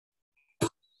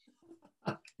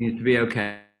Seems to be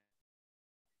okay.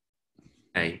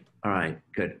 Okay. All right.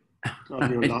 Good.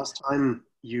 Claudio, last time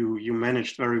you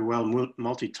managed very well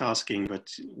multitasking, but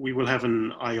we will have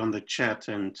an eye on the chat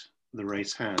and the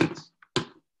raise hands.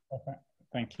 Okay.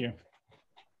 Thank you.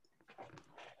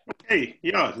 Okay,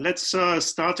 yeah, let's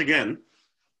start again.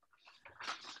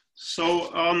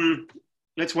 So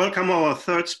let's welcome our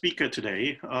third speaker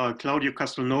today, Claudio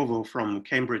Castelnovo from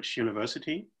Cambridge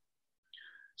University.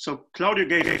 So Claudio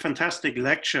gave a fantastic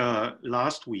lecture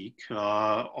last week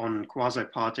on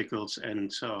quasi-particles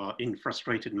and in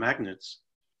frustrated magnets.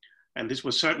 And this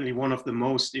was certainly one of the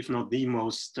most, if not the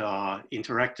most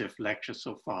interactive lectures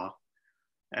so far.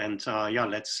 And yeah,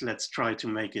 let's try to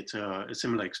make it a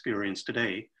similar experience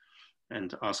today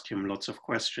and ask him lots of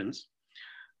questions.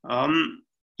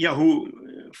 Yeah,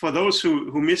 for those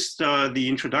who missed the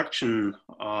introduction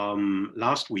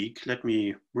last week, let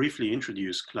me briefly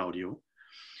introduce Claudio.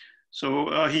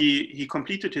 So he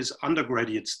completed his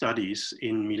undergraduate studies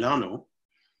in Milano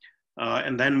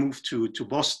and then moved to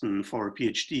Boston for a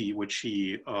PhD, which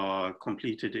he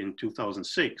completed in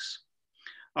 2006.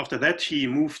 After that, he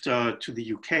moved to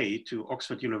the UK, to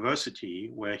Oxford University,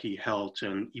 where he held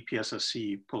an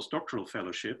EPSRC postdoctoral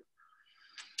fellowship.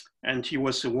 And he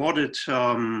was awarded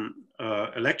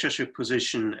a lectureship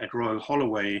position at Royal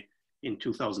Holloway in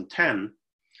 2010.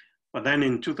 But then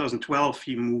in 2012,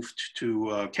 he moved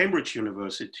to Cambridge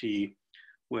University,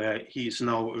 where he is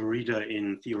now a reader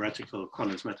in theoretical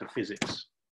condensed matter physics.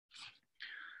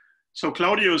 So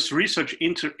Claudio's research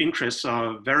interests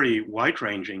are very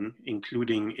wide-ranging,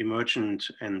 including emergent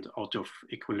and out of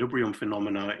equilibrium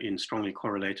phenomena in strongly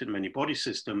correlated many-body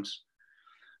systems,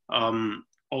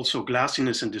 also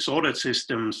glassiness and disordered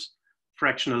systems,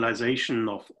 fractionalization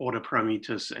of order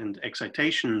parameters and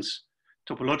excitations,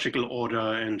 topological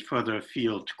order, and further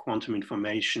afield quantum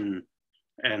information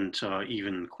and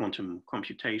even quantum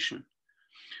computation.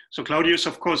 So Claudio is,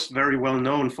 of course, very well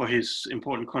known for his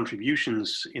important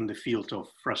contributions in the field of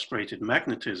frustrated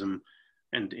magnetism,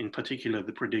 and in particular,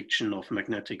 the prediction of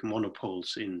magnetic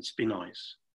monopoles in spin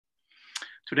ice.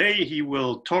 Today, he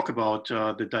will talk about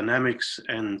the dynamics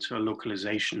and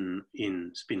localization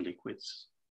in spin liquids.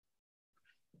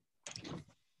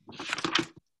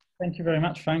 Thank you very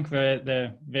much, Frank, for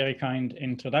the very kind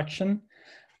introduction.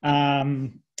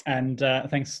 And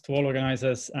thanks to all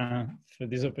organizers for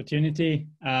this opportunity.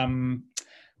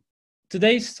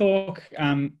 Today's talk,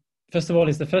 first of all,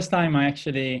 is the first time I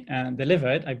actually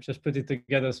delivered. I've just put it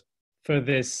together for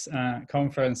this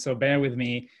conference, so bear with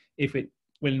me if it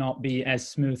will not be as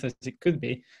smooth as it could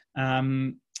be.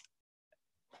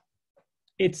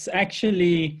 It's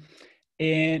actually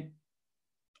an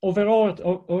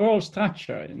overall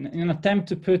structure in an attempt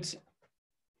to put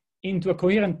into a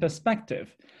coherent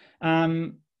perspective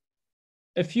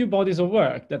a few bodies of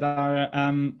work that are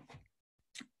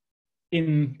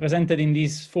presented in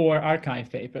these 4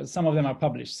 archive papers. Some of them are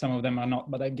published, some of them are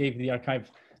not, but I gave the archive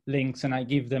links and I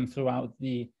give them throughout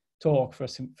the talk for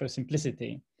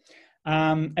simplicity.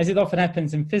 As it often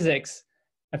happens in physics,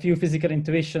 a few physical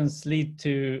intuitions lead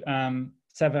to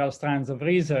several strands of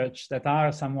research that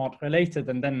are somewhat related,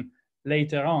 and then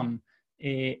later on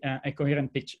a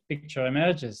coherent picture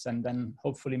emerges, and then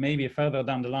hopefully maybe further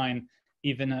down the line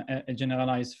even a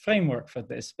generalized framework for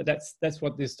this. But that's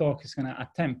what this talk is going to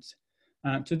attempt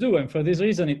to do. And for this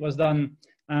reason, it was done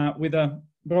with a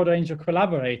broad range of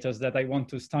collaborators that I want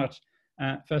to start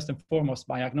first and foremost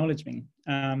by acknowledging.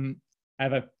 I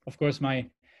have, of course, my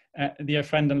dear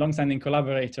friend and longstanding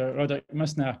collaborator, Roderick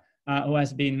Musner, who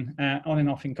has been on and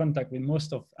off in contact with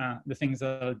most of the things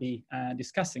that I'll be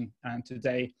discussing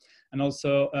today. And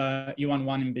also Yuan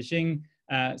Wan in Beijing,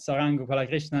 Sarang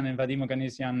Gopalakrishnan and Vadim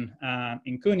Oganesian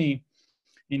in CUNY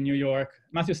in New York.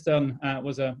 Matthew Stern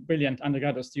was a brilliant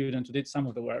undergraduate student who did some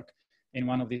of the work in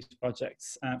one of these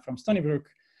projects from Stony Brook.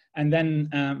 And then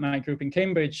my group in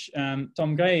Cambridge,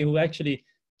 Tom Gray, who actually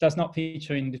does not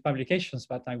feature in these publications,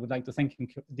 but I would like to thank him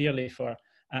dearly for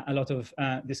a lot of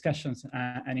discussions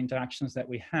and interactions that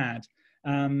we had.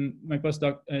 My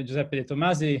postdoc, Giuseppe De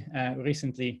Tomasi,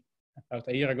 recently, about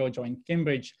a year ago, joined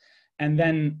Cambridge. And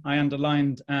then I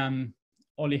underlined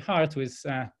Ollie Hart, who has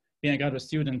been a graduate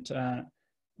student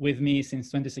with me since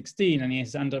 2016, and he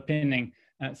is underpinning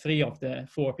 3 of the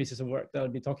 4 pieces of work that I'll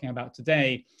be talking about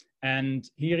today. And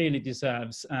he really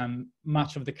deserves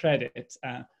much of the credit,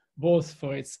 both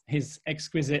for his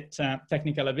exquisite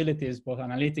technical abilities, both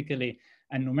analytically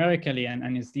and numerically,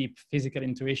 and his deep physical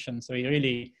intuition. So he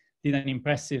really did an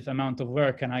impressive amount of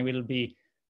work, and I will be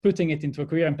putting it into a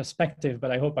coherent perspective, but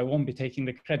I hope I won't be taking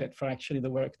the credit for actually the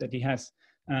work that he has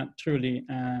truly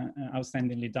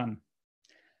outstandingly done.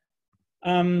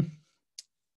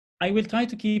 I will try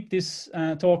to keep this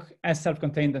talk as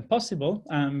self-contained as possible,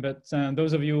 but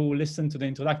those of you who listened to the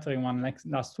introductory one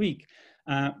last week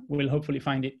will hopefully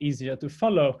find it easier to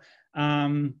follow.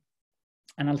 And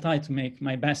I'll try to make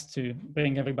my best to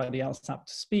bring everybody else up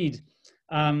to speed.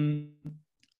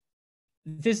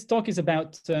 This talk is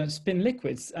about spin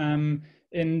liquids, and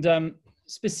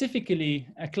specifically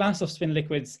a class of spin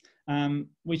liquids,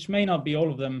 which may not be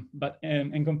all of them, but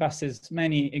encompasses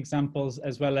many examples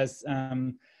as well as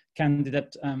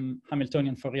candidate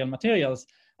Hamiltonian for real materials,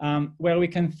 where we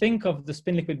can think of the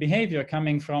spin liquid behavior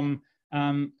coming from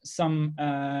some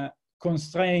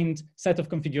constrained set of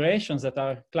configurations that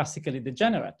are classically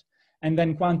degenerate, and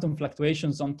then quantum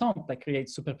fluctuations on top that create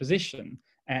superposition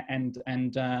and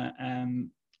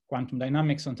quantum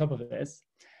dynamics on top of this.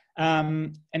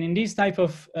 And in these type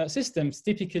of systems,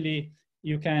 typically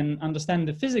you can understand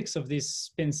the physics of these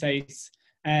spin states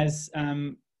as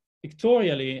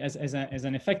pictorially as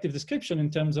an effective description in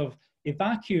terms of a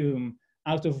vacuum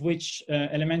out of which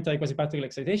elementary quasi-particle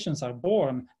excitations are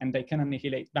born, and they can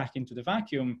annihilate back into the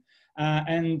vacuum.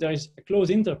 And there is a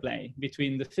close interplay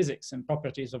between the physics and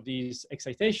properties of these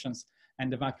excitations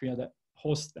and the vacua that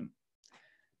host them.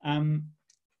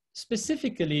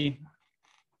 Specifically,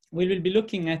 we will be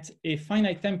looking at a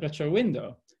finite temperature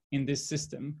window in this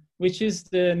system, which is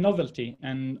the novelty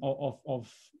and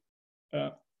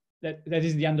that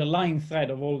is the underlying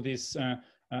thread of all these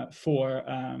four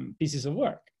pieces of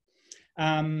work.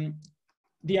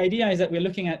 The idea is that we're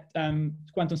looking at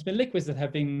quantum spin liquids that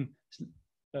have been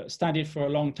studied for a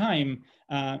long time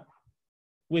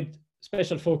with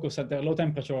special focus at their low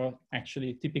temperature,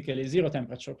 actually typically zero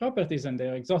temperature properties, and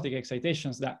their exotic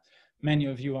excitations that many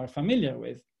of you are familiar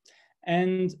with.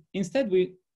 And instead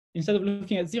of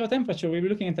looking at zero temperature, we're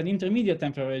looking at an intermediate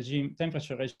temperature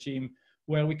regime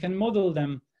where we can model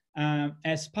them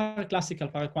as para-classical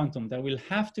para-quantum. There will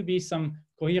have to be some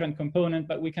coherent component,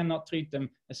 but we cannot treat them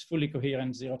as fully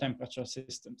coherent zero temperature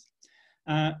systems.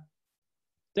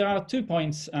 There are 2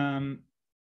 points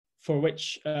for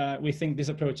which we think this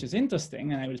approach is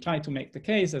interesting, and I will try to make the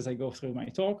case as I go through my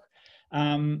talk.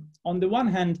 On the one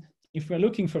hand, if we're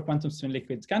looking for quantum spin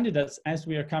liquid candidates, as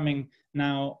we are coming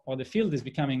now, or the field is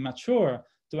becoming mature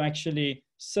to actually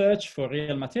search for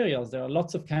real materials, there are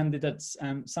lots of candidates,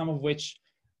 some of which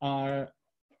are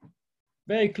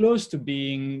very close to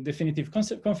being definitive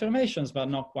confirmations, but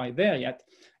not quite there yet.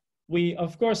 We,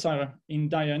 of course, are in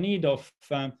dire need of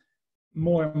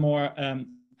more and more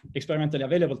experimentally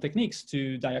available techniques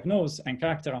to diagnose and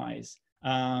characterize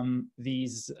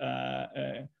these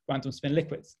quantum spin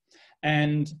liquids.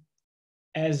 And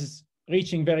as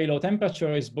reaching very low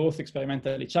temperature is both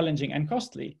experimentally challenging and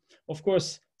costly, of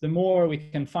course, the more we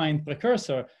can find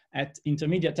precursor at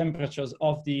intermediate temperatures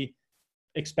of the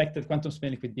expected quantum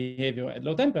spin liquid behavior at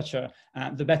low temperature,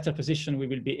 the better position we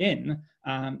will be in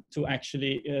to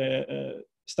actually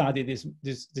study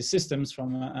these systems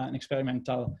from an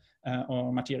experimental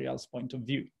or materials point of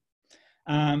view.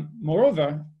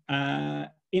 Moreover,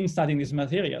 in studying this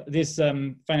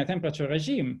finite temperature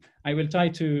regime, I will try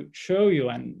to show you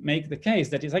and make the case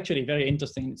that it's actually very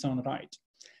interesting in its own right.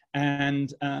 And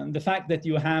the fact that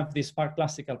you have this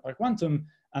para-classical para-quantum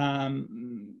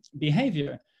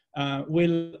behavior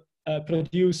will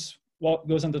produce what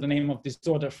goes under the name of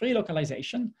disorder-free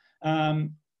localization,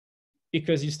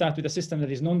 because you start with a system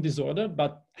that is non-disordered,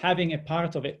 but having a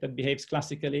part of it that behaves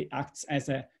classically acts as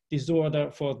a disorder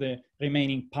for the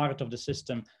remaining part of the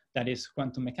system that is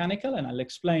quantum mechanical. And I'll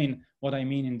explain what I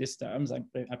mean in these terms. I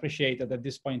appreciate that at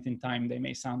this point in time, they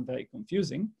may sound very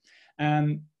confusing.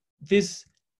 This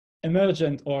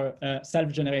emergent or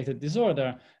self-generated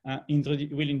disorder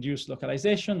will induce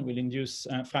localization, will induce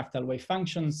fractal wave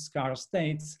functions, scarce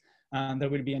states. There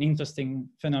will be an interesting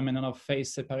phenomenon of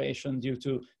phase separation due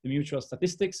to the mutual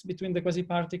statistics between the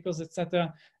quasi-particles,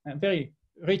 etc. Very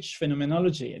rich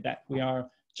phenomenology that we are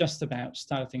just about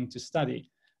starting to study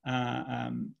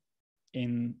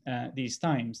in these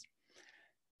times.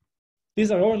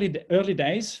 These are early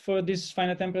days for this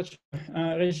finite temperature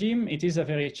regime. It is a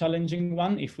very challenging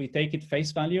one. If we take it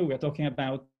face value, we're talking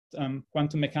about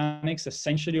quantum mechanics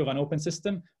essentially of an open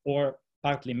system or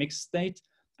partly mixed state,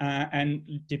 and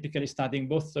typically studying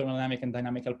both thermodynamic and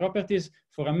dynamical properties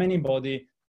for a many-body,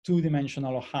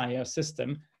 two-dimensional or higher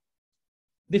system.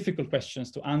 Difficult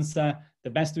questions to answer. The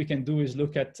best we can do is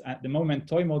look at the moment,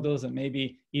 toy models and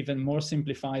maybe even more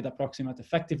simplified approximate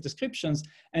effective descriptions.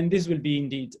 And this will be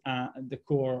indeed the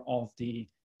core of the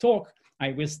talk.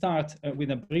 I will start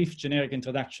with a brief generic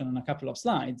introduction on a couple of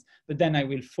slides, but then I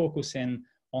will focus in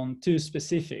on two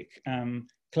specific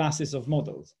classes of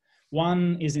models.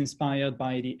 One is inspired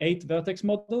by the 8 vertex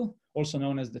model, also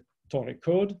known as the toric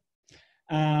code,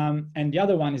 And the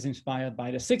other one is inspired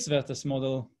by the 6-vertex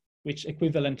model, which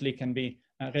equivalently can be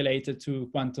related to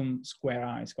quantum square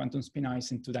eyes, quantum spin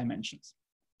eyes in 2 dimensions.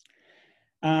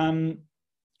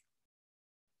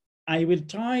 I will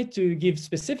try to give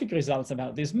specific results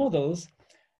about these models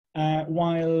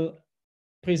while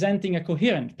presenting a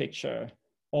coherent picture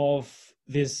of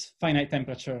this finite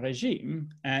temperature regime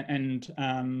and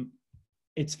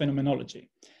its phenomenology.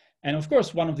 And of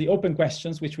course, one of the open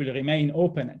questions which will remain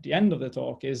open at the end of the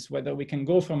talk is whether we can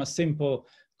go from a simple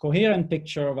coherent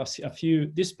picture of a few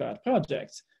disparate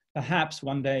projects, perhaps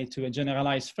one day to a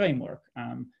generalized framework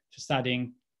for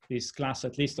studying this class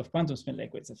at least of quantum spin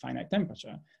liquids at finite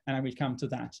temperature. And I will come to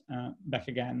that back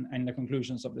again in the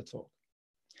conclusions of the talk.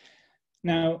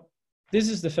 Now, this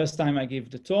is the first time I give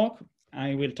the talk.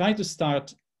 I will try to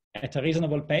start at a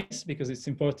reasonable pace because it's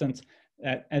important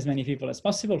that as many people as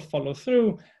possible follow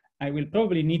through. I will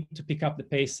probably need to pick up the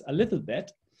pace a little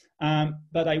bit,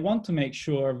 but I want to make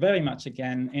sure very much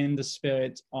again in the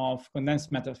spirit of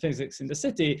condensed matter physics in the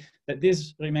city that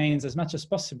this remains as much as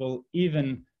possible,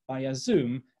 even via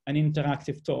Zoom, an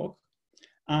interactive talk.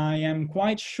 I am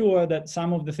quite sure that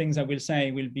some of the things I will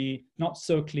say will be not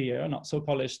so clear, not so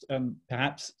polished,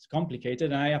 perhaps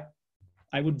complicated. And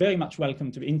I would very much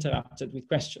welcome to be interrupted with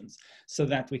questions so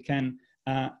that we can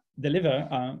deliver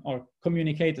or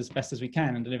communicate as best as we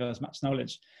can and deliver as much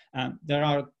knowledge. There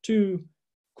are 2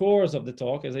 cores of the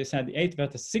talk. As I said, the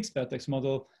 8-vertex, 6-vertex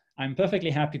model. I'm perfectly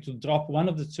happy to drop one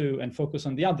of the 2 and focus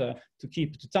on the other to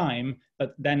keep to time,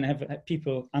 but then have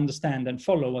people understand and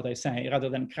follow what I say rather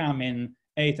than cram in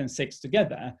 8 and 6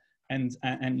 together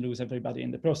and lose everybody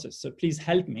in the process. So please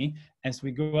help me as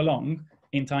we go along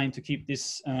in trying to keep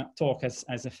this talk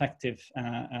as effective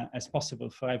as possible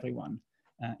for everyone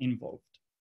involved.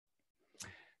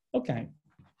 Okay,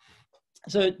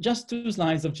 so just 2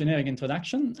 slides of generic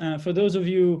introduction. For those of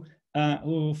you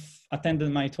who've attended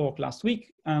my talk last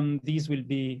week, these will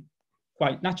be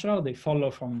quite natural. They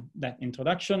follow from that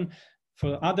introduction.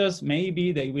 For others,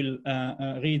 maybe they will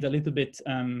read a little bit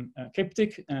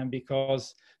cryptic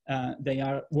because they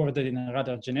are worded in a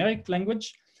rather generic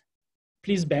language.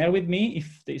 Please bear with me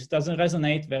if this doesn't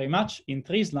resonate very much. In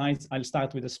 3 slides, I'll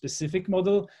start with a specific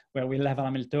model where we'll have a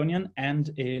Hamiltonian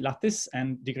and a lattice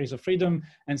and degrees of freedom.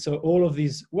 And so all of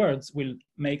these words will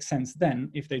make sense then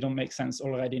if they don't make sense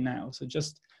already now. So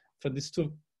just for these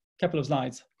couple of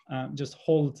slides, just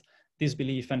hold this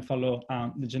belief and follow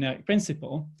the generic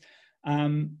principle.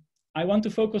 I want to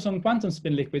focus on quantum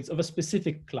spin liquids of a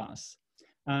specific class.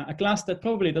 A class that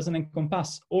probably doesn't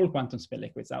encompass all quantum spin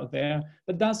liquids out there,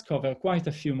 but does cover quite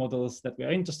a few models that we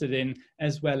are interested in,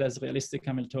 as well as realistic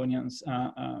Hamiltonians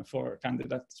for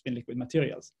candidate spin liquid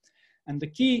materials. And the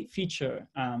key feature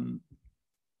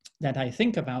that I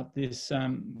think about these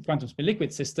quantum spin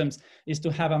liquid systems is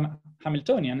to have a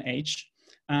Hamiltonian H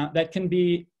that can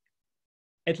be,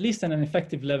 at least at an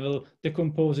effective level,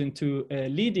 decompose into a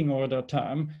leading order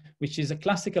term, which is a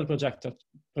classical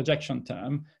projection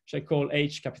term, which I call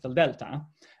H capital delta,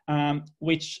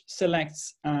 which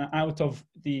selects out of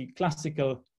the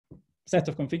classical set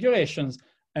of configurations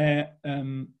a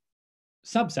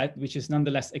subset, which is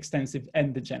nonetheless extensive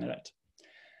and degenerate.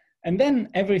 And then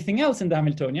everything else in the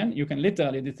Hamiltonian, you can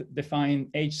literally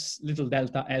define H little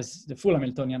delta as the full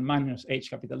Hamiltonian minus H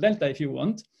capital delta if you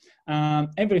want.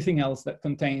 Everything else that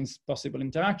contains possible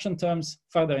interaction terms,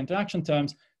 further interaction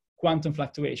terms, quantum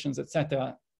fluctuations,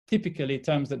 etc., typically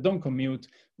terms that don't commute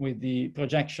with the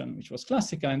projection, which was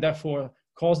classical, and therefore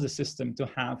cause the system to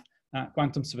have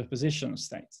quantum superposition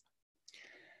states.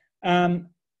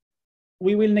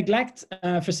 We will neglect,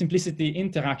 for simplicity,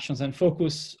 interactions and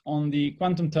focus on the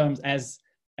quantum terms as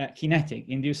kinetic,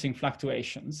 inducing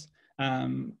fluctuations.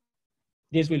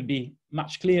 This will be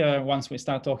much clearer once we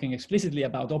start talking explicitly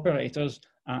about operators.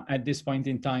 At this point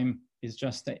in time, it's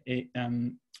just a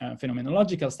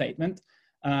phenomenological statement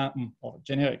or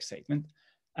generic statement.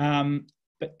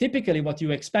 But typically what you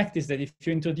expect is that if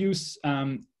you introduce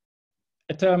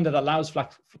a term that allows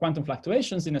quantum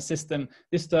fluctuations in a system,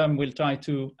 this term will try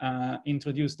to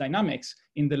introduce dynamics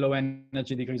in the low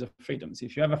energy degrees of freedom. So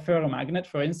if you have a ferromagnet,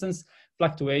 for instance,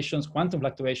 fluctuations, quantum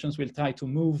fluctuations will try to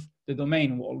move the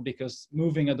domain wall, because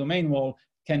moving a domain wall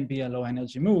can be a low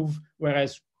energy move,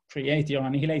 whereas creating or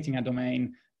annihilating a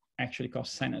domain actually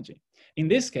costs energy. In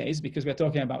this case, because we're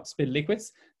talking about spin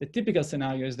liquids, the typical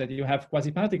scenario is that you have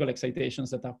quasi-particle excitations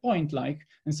that are point-like,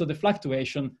 and so the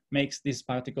fluctuation makes these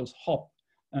particles hop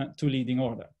to leading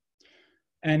order.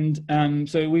 And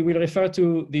so we will refer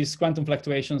to these quantum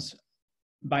fluctuations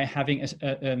by having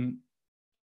a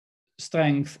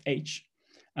strength H.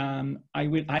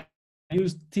 I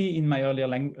used t in my earlier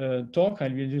talk. I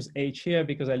will use h here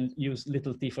because I'll use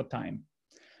little t for time.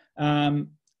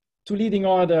 To leading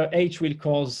order, H will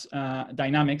cause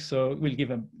dynamics, so it will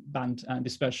give a band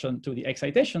dispersion to the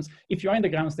excitations. If you're in the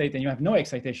ground state and you have no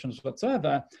excitations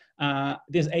whatsoever,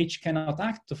 this H cannot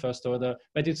act to first order,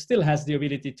 but it still has the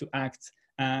ability to act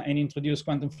and introduce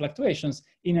quantum fluctuations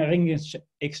in a ring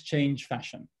exchange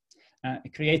fashion,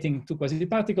 creating two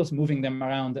quasi-particles, moving them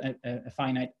around a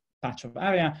finite patch of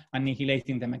area,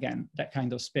 annihilating them again, that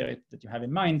kind of spirit that you have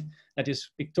in mind that is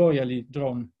pictorially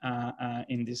drawn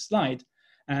in this slide.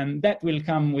 And that will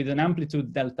come with an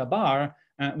amplitude delta bar,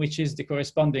 which is the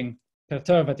corresponding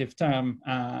perturbative term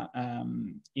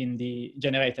in the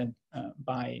generated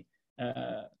by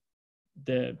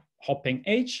the hopping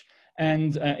H.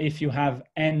 And if you have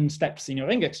n steps in your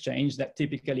ring exchange, that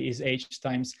typically is H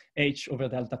times H over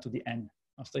delta to the n,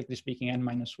 or strictly speaking, n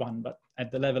minus 1, but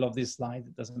at the level of this slide,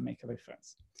 it doesn't make a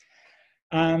difference.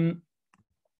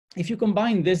 If you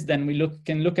combine this, then we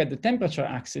can look at the temperature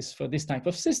axis for this type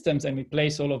of systems, and we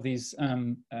place all of these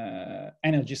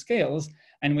energy scales,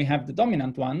 and we have the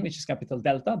dominant one, which is capital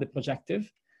delta, the projective.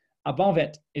 Above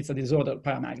it, it's a disordered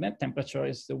paramagnet. Temperature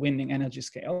is the winning energy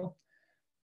scale.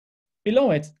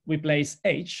 Below it, we place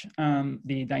H,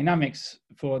 the dynamics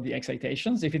for the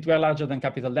excitations. If it were larger than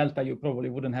capital delta, you probably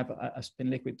wouldn't have a spin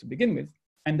liquid to begin with.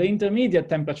 And the intermediate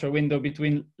temperature window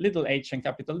between little h and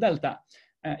capital delta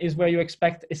is where you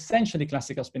expect essentially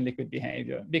classical spin liquid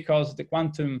behavior, because the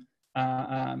quantum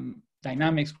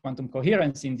dynamics, quantum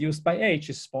coherence induced by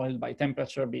H is spoiled by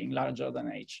temperature being larger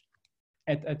than H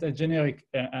at a generic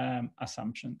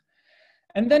assumption.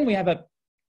 And then we have a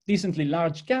decently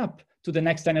large gap to the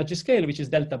next energy scale, which is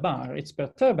delta bar. It's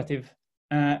perturbative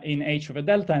in H over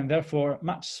delta, and therefore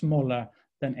much smaller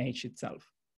than H itself.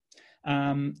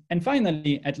 And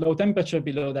finally, at low temperature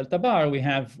below delta bar, we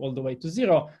have all the way to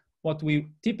 0, what we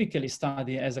typically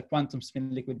study as a quantum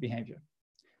spin liquid behavior.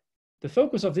 The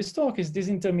focus of this talk is this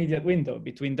intermediate window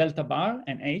between delta bar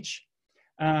and H,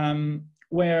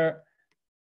 where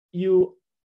you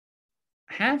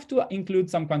have to include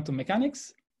some quantum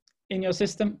mechanics in your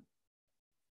system,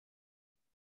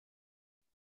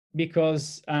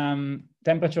 because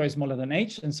temperature is smaller than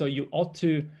H, and so you ought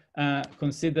to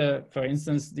consider, for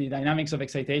instance, the dynamics of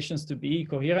excitations to be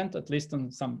coherent, at least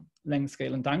on some length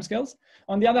scale and time scales.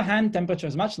 On the other hand, temperature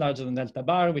is much larger than delta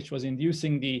bar, which was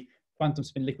inducing the quantum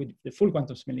spin liquid, the full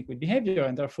quantum spin liquid behavior,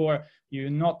 and therefore you're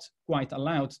not quite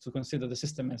allowed to consider the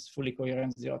system as fully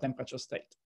coherent zero temperature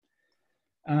state.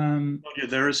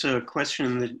 There is a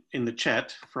question in the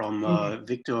chat from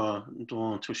Victor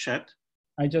Touchette.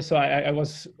 I just saw I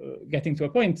was getting to a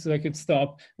point, so I could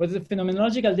stop. What's the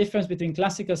phenomenological difference between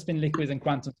classical spin liquids and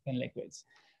quantum spin liquids?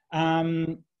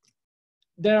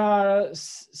 There are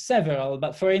several,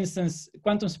 but for instance,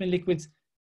 quantum spin liquids,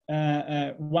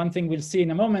 one thing we'll see in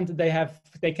a moment,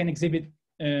 they can exhibit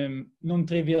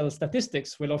non-trivial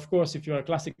statistics. Well, of course, if you're a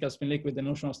classical spin liquid, the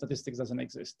notion of statistics doesn't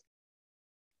exist.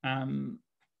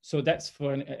 So that's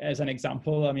as an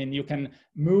example. I mean, you can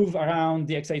move around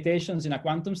the excitations in a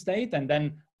quantum state and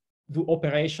then do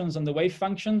operations on the wave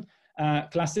function.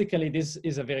 Classically, this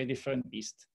is a very different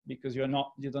beast, because you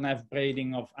don't have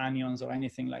braiding of anions or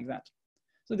anything like that.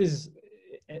 So this is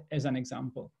as an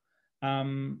example.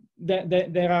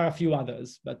 There are a few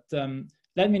others, but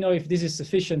let me know if this is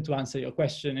sufficient to answer your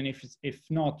question, and if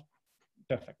not,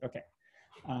 perfect. Okay,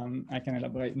 I can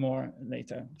elaborate more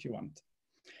later if you want.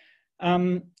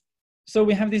 So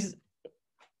we have this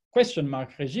question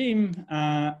mark regime.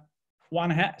 One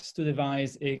has to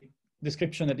devise a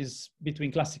description that is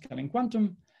between classical and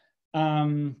quantum.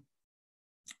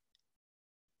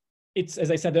 It's,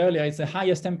 as I said earlier, it's the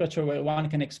highest temperature where one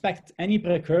can expect any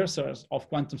precursors of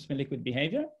quantum spin liquid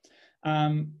behavior.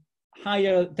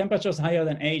 Higher temperatures higher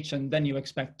than H, and then you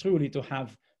expect truly to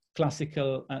have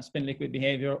classical spin liquid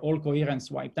behavior, all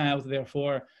coherence wiped out,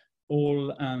 therefore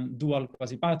all dual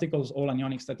quasi-particles, all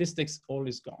anionic statistics, all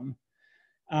is gone.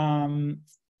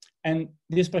 And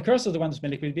this precursor to quantum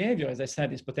spin liquid behavior, as I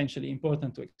said, is potentially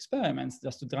important to experiments,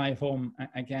 just to drive home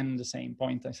again the same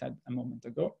point I said a moment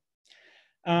ago.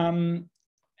 And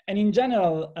in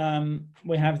general,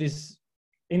 we have this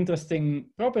interesting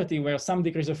property where some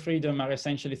degrees of freedom are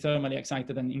essentially thermally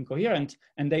excited and incoherent,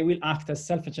 and they will act as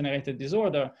self-generated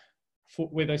disorder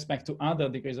with respect to other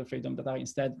degrees of freedom that are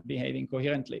instead behaving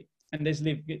coherently. And this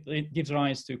gives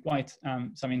rise to quite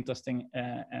some interesting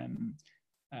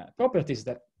properties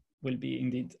that will be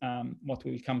indeed what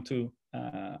we will come to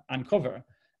uncover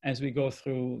as we go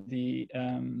through the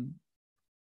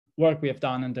work we have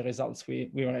done and the results we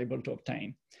were able to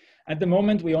obtain. At the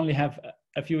moment, we only have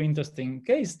a few interesting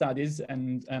case studies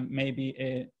and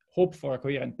maybe hope for a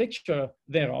coherent picture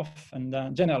thereof, and the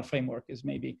general framework is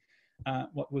maybe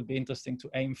what would be interesting to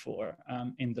aim for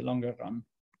in the longer run.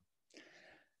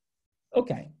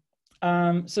 Okay,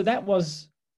 so that was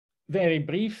very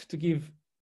brief to give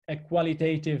a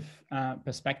qualitative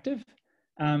perspective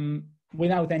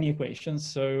without any equations.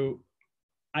 So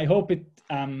I hope it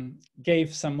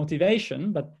gave some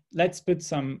motivation, but let's put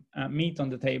some meat on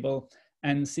the table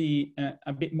and see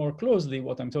a bit more closely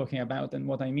what I'm talking about and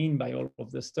what I mean by all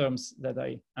of these terms that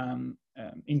I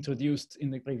introduced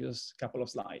in the previous couple of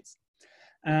slides.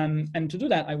 And to do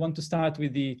that, I want to start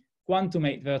with the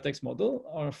quantumate vertex model,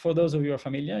 or for those of you who are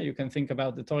familiar, you can think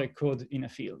about the toric code in a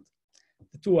field.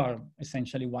 The two are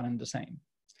essentially one and the same.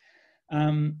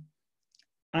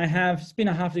 I have spin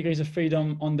 1/2 degrees of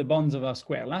freedom on the bonds of a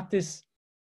square lattice.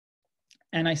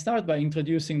 And I start by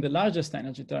introducing the largest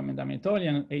energy term in the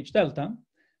Hamiltonian, H delta,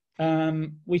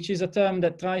 which is a term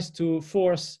that tries to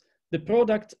force the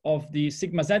product of the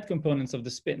sigma z components of the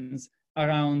spins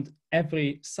around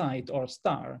every site or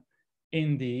star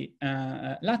in the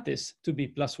lattice to be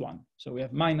 +1. So we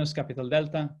have minus capital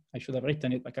delta. I should have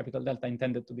written it, but capital delta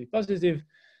intended to be positive,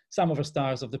 sum over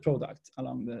stars of the product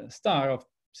along the star of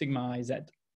sigma I z.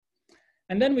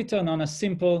 And then we turn on a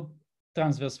simple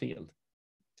transverse field,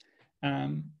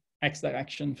 x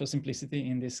direction for simplicity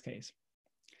in this case.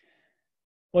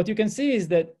 What you can see is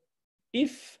that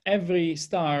if every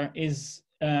star is,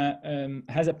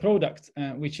 has a product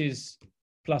which is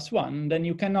 +1, then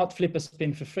you cannot flip a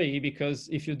spin for free, because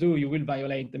if you do, you will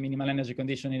violate the minimal energy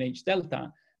condition in H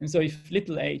delta. And so if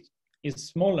little h is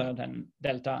smaller than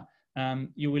delta,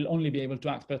 you will only be able to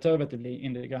act perturbatively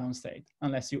in the ground state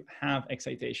unless you have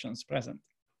excitations present.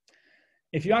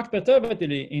 If you act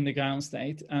perturbatively in the ground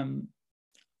state,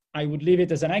 I would leave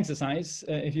it as an exercise.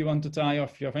 If you want to try, or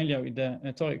if you're familiar with the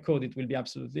toric code, it will be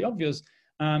absolutely obvious.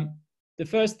 The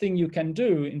first thing you can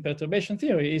do in perturbation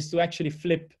theory is to actually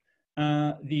flip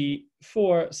the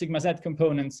 4 sigma z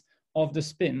components of the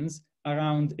spins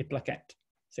around a plaquette.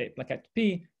 Say plaquette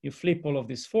P, you flip all of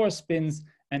these 4 spins,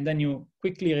 and then you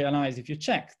quickly realize, if you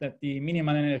check, that the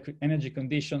minimal energy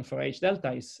condition for H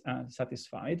delta is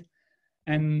satisfied.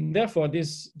 And therefore,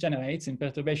 this generates, in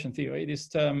perturbation theory, this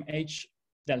term H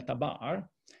delta bar,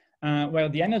 where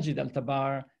the energy delta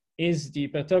bar is the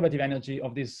perturbative energy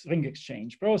of this ring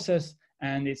exchange process,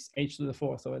 and it's h to the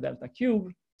 4th over delta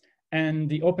cubed. And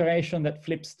the operation that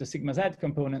flips the sigma z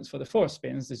components for the 4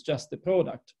 spins is just the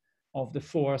product of the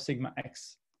 4 sigma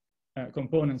x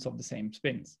components of the same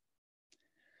spins.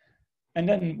 And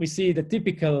then we see the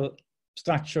typical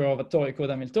structure of a toric code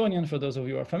Hamiltonian. For those of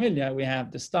you who are familiar, we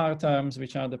have the star terms,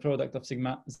 which are the product of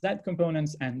sigma z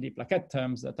components, and the plaquette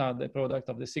terms that are the product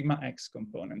of the sigma x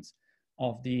components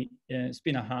of the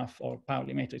spin 1/2 or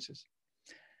Pauli matrices.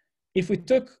 If we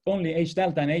took only H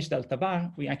delta and H delta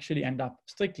bar, we actually end up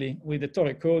strictly with the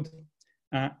toric code.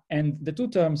 And the two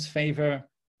terms favor,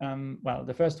 well,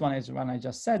 the first one is the one I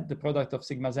just said, the product of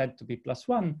sigma z to be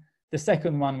 +1. The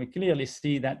second one, we clearly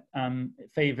see that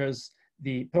favors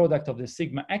the product of the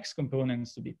sigma x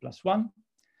components to be +1.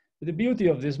 But the beauty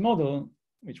of this model,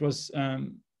 which was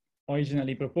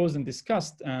originally proposed and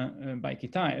discussed by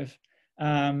Kitaev,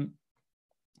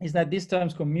 is that these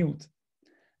terms commute.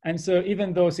 And so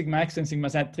even though sigma x and sigma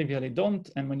z trivially don't,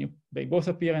 and when they both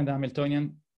appear in the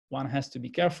Hamiltonian, one has to be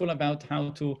careful about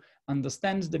how to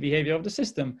understand the behavior of the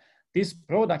system. These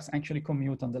products actually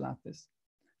commute on the lattice.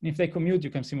 And if they commute,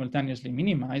 you can simultaneously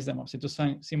minimize them or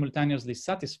simultaneously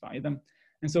satisfy them.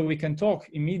 And so we can talk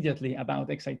immediately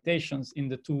about excitations in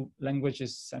the two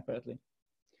languages separately.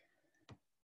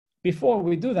 Before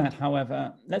we do that,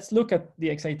 however, let's look at the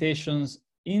excitations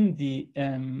in the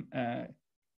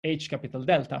H capital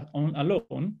delta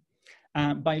alone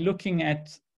by looking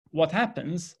at what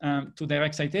happens to their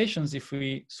excitations if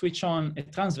we switch on a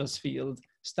transverse field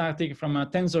starting from a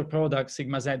tensor product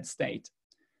sigma z state.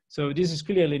 So this is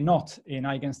clearly not an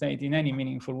eigenstate in any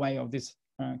meaningful way of this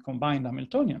combined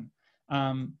Hamiltonian,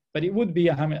 but it would be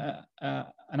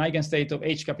an eigenstate of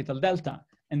H capital delta,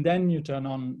 and then you turn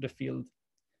on the field.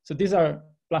 So these are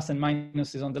plus and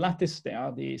minuses on the lattice. They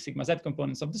are the sigma z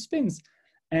components of the spins,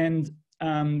 and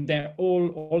they're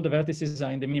all the vertices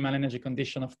are in the minimal energy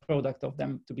condition of product of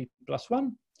them to be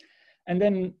 +1. And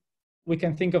then we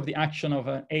can think of the action of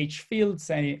an H field,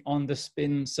 say on the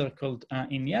spin circled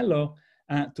in yellow,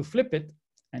 to flip it.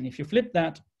 And if you flip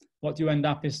that, what you end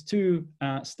up is 2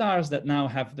 stars that now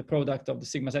have the product of the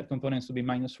sigma z components to be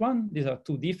 -1. These are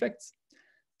 2 defects.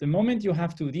 The moment you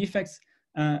have 2 defects,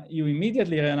 you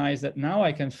immediately realize that now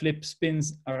I can flip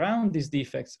spins around these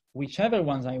defects, whichever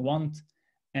ones I want.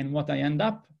 And what I end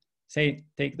up, say,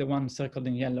 take the one circled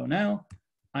in yellow now,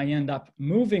 I end up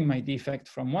moving my defect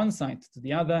from one side to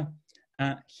the other,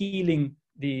 healing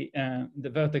the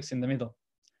vertex in the middle.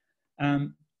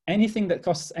 Anything that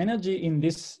costs energy in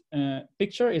this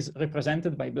picture is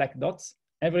represented by black dots.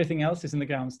 Everything else is in the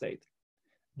ground state.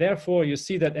 Therefore, you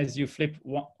see that as you flip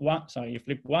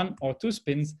one or two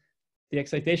spins, the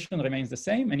excitation remains the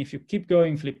same. And if you keep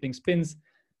going flipping spins,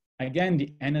 again,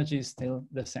 the energy is still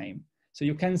the same. So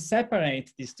you can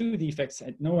separate these two defects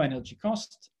at no energy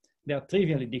cost. They are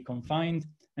trivially deconfined.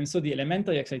 And so the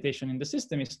elementary excitation in the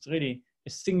system is really a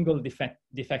single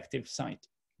defective site.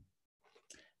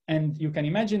 And you can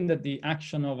imagine that the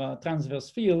action of a transverse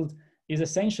field is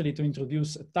essentially to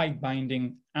introduce a tight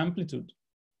binding amplitude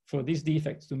for these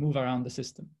defects to move around the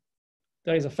system.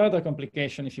 There is a further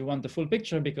complication if you want the full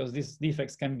picture, because these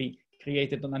defects can be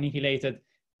created and annihilated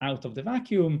out of the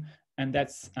vacuum. And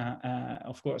that's,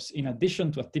 of course, in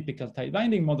addition to a typical tight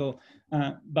binding model.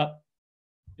 But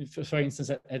for instance,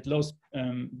 at low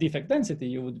defect density,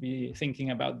 you would be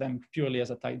thinking about them purely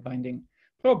as a tight binding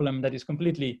problem that is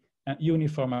completely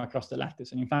uniform across the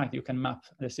lattice. And in fact, you can map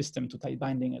the system to tight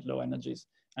binding at low energies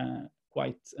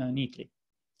quite neatly.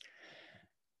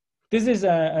 This is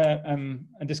a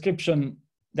description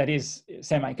that is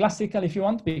semi-classical, if you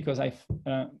want, because I've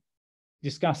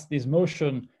discussed this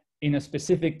motion in a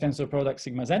specific tensor product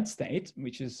sigma z state,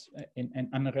 which is an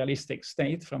unrealistic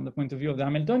state from the point of view of the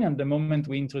Hamiltonian. The moment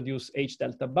we introduce h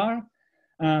delta bar,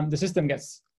 the system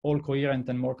gets all coherent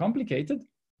and more complicated.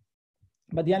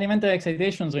 But the elementary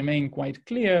excitations remain quite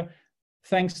clear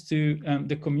thanks to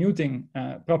the commuting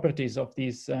properties of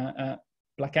these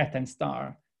plaquette and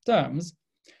star terms.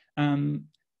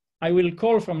 I will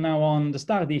call from now on the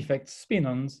star defects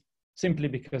spin-ons simply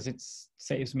because it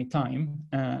saves me time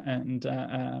and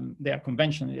they are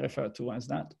conventionally referred to as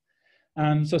that.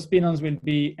 So spin-ons will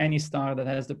be any star that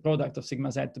has the product of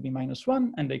sigma z to be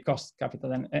 -1 and they cost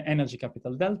energy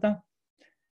capital delta.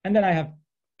 And then I have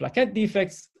plaquette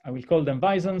defects, I will call them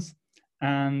Wisons,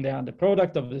 and they are the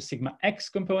product of the sigma x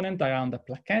component around the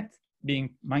plaquette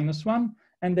being -1,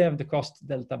 and they have the cost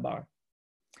delta bar.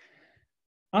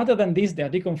 Other than this, they are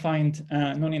deconfined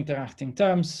non-interacting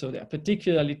terms, so they are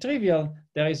particularly trivial.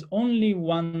 There is only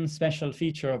one special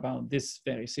feature about this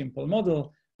very simple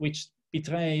model, which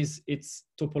betrays its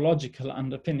topological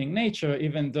underpinning nature,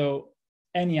 even though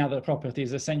any other property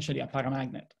is essentially a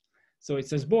paramagnet. So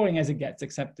it's as boring as it gets,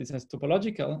 except it says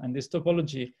topological, and this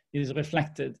topology is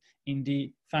reflected in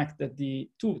the fact that the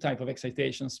two types of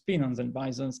excitations, spin-ons and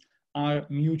Wisons, are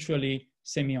mutually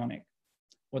semionic.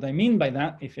 What I mean by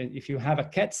that, if you have a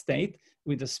ket state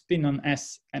with a spin-on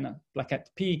S and a plaquette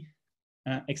P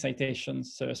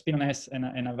excitations, so a spin-on S and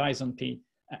a Wison P,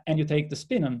 and you take the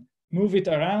spin-on, move it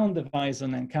around the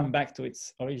Wison and come back to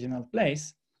its original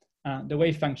place, the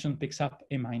wave function picks up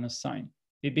a minus sign.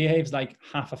 It behaves like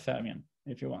half a fermion,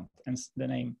 if you want, hence the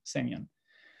name semion.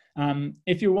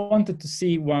 If you wanted to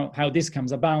see how this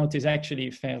comes about, is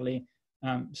actually fairly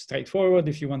straightforward.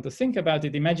 If you want to think about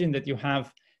it, imagine that you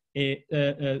have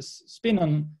a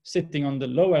spin-on sitting on the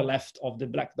lower left of the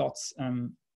black dots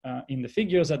in the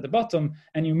figures at the bottom,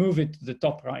 and you move it to the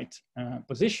top right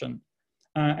position.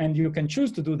 And you can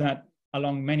choose to do that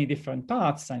along many different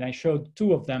paths, and I showed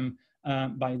two of them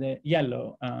by the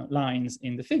yellow lines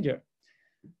in the figure.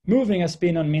 Moving a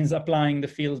spin-on means applying the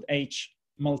field H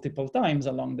multiple times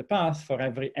along the path for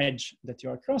every edge that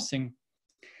you are crossing.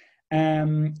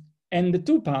 And the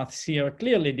two paths here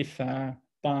clearly differ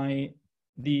by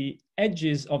the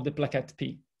edges of the plaquette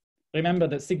P. Remember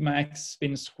that sigma x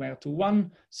spins square to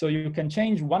 1, so you can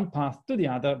change one path to the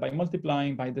other by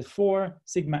multiplying by the 4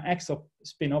 sigma x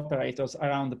spin operators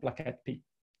around the plaquette P.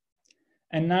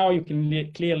 And now you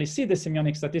can clearly see the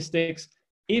semionic statistics.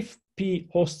 If P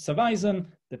hosts a Wison,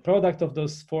 the product of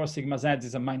those 4 sigma z's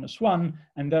is a -1,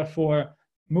 and therefore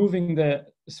moving the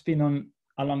spin-on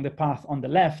along the path on the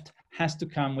left has to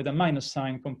come with a minus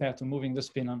sign compared to moving the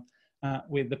spin-on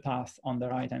with the path on the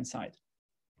right-hand side.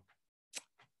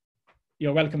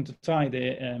 You're welcome to try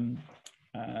the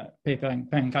paper and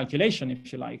pen calculation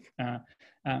if you like,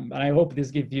 but I hope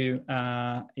this gives you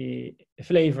a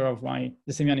flavor of why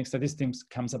the semionic statistics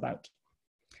comes about.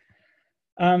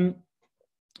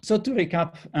 So to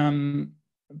recap,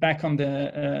 back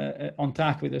on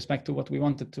track with respect to what we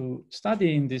wanted to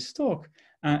study in this talk,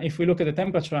 if we look at the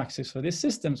temperature axis for these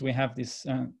systems, we have these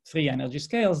 3 energy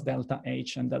scales, delta,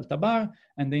 H, and delta bar,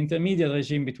 and the intermediate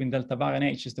regime between delta bar and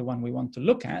H is the one we want to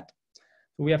look at.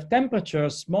 We have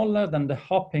temperatures smaller than the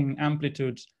hopping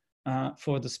amplitudes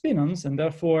for the spin-ons, and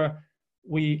therefore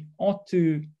we ought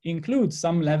to include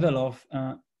some level of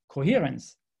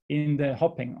coherence in the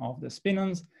hopping of the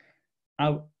spin-ons.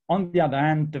 On the other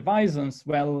hand, the Wisons,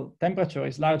 well, temperature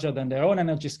is larger than their own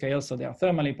energy scale, so they are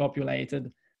thermally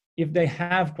populated. If they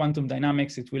have quantum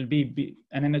dynamics, it will be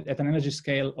at an energy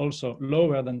scale also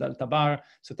lower than delta bar.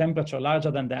 So temperature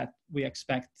larger than that, we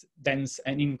expect dense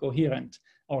and incoherent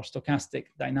or stochastic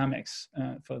dynamics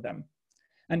for them.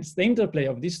 And it's the interplay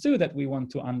of these two that we want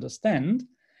to understand.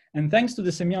 And thanks to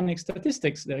the semiotic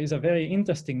statistics, there is a very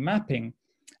interesting mapping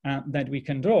that we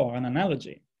can draw, an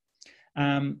analogy.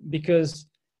 Because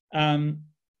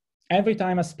every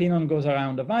time a spinon goes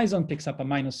around a Wison, picks up a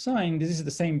minus sign, this is the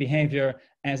same behavior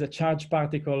as a charged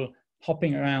particle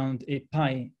hopping around a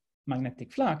pi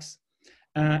magnetic flux.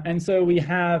 And so we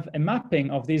have a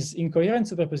mapping of this incoherent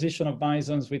superposition of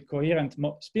Wisons with coherent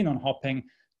spinon hopping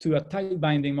to a tight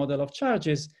binding model of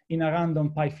charges in a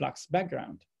random pi flux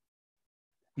background.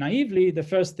 Naively, the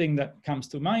first thing that comes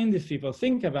to mind if people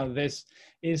think about this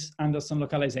is Anderson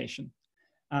localization.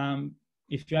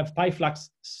 If you have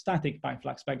static pi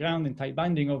flux background and tight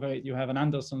binding over it, you have an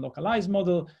Anderson localized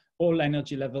model. All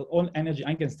energy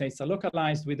eigenstates are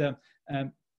localized with a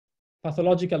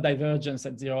pathological divergence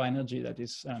at zero energy that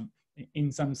is,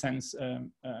 in some sense,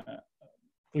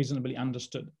 reasonably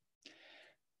understood.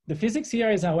 The physics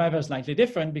here is, however, slightly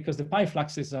different because the pi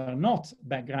fluxes are not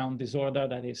background disorder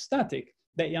that is static.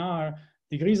 They are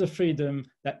degrees of freedom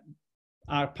that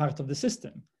are part of the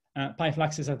system. Pi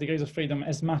fluxes are degrees of freedom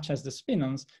as much as the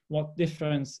spinons. The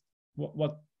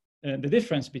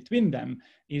difference between them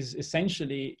is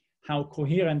essentially how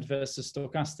coherent versus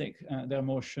stochastic their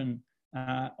motion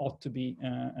ought to be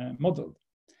modeled.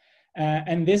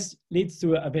 And this leads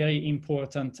to a very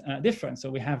important difference.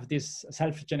 So we have this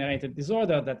self-generated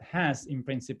disorder that has, in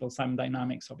principle, some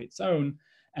dynamics of its own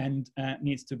and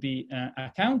needs to be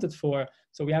accounted for.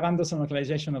 So we have Anderson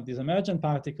localization of these emergent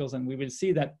particles, and we will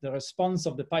see that the response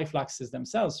of the pi fluxes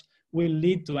themselves will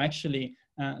lead to actually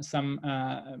some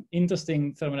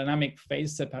interesting thermodynamic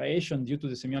phase separation due to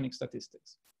the semiotic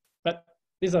statistics. But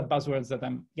these are buzzwords that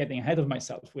I'm getting ahead of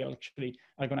myself. We actually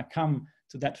are going to come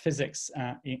to that physics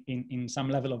in some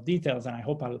level of details, and I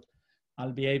hope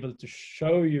I'll be able to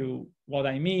show you what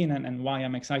I mean and why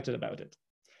I'm excited about it.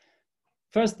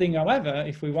 First thing, however,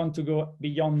 if we want to go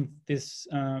beyond this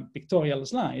pictorial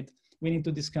slide, we need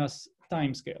to discuss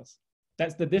timescales.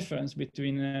 That's the difference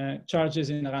between charges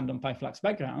in a random pi flux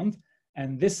background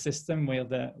and this system where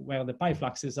the pi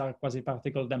fluxes are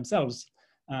quasi-particle themselves,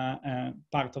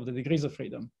 part of the degrees of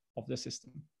freedom of the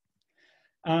system.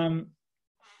 And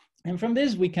from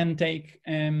this, we can take...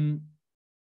 There's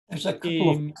a couple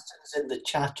of questions in the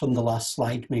chat on the last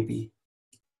slide, maybe.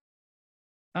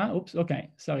 Oops, okay,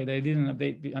 sorry, they didn't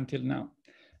update until now.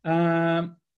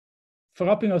 For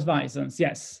Optimus Wisons,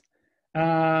 yes.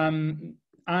 I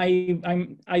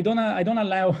don't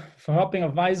allow for hopping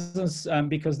of Wisons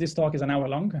because this talk is an hour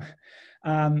long.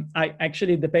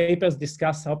 Actually, the papers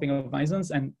discuss hopping of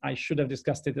Wisons, and I should have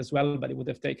discussed it as well, but it would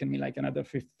have taken me like another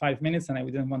 5 minutes, and I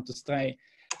didn't want to stray.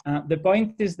 The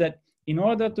point is that in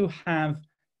order to have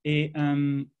a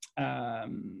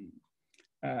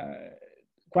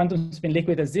quantum spin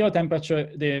liquid at zero temperature,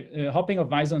 the hopping of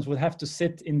Wisons would have to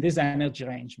sit in this energy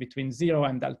range between 0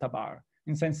 and delta bar.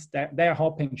 In the sense that their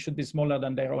hopping should be smaller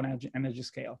than their own energy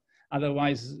scale.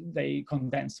 Otherwise, they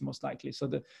condense most likely. So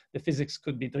the physics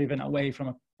could be driven away from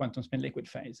a quantum spin liquid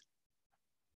phase.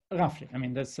 Roughly, I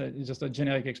mean, that's just a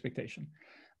generic expectation.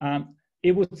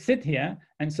 It would sit here,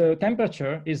 and so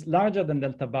temperature is larger than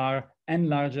delta bar and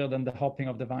larger than the hopping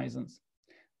of the Wisons.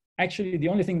 Actually, the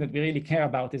only thing that we really care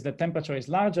about is that temperature is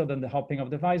larger than the hopping of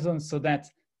the Wisons, so that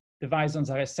the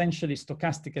Wisons are essentially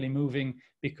stochastically moving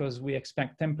because we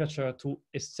expect temperature to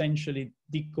essentially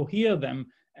decohere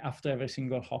them after every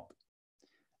single hop.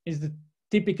 Is the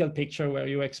typical picture where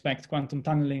you expect quantum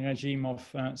tunneling regime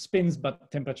of spins, but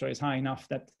temperature is high enough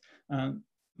that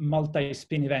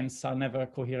multi-spin events are never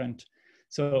coherent.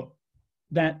 So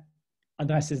that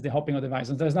addresses the hopping of the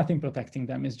Wisons. There's nothing protecting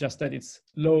them. It's just that it's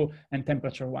low and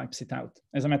temperature wipes it out.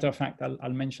 As a matter of fact, I'll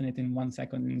mention it in 1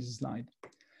 second in this slide.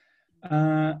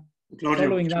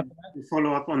 Claudio, to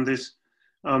follow up on this.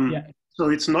 Yeah. So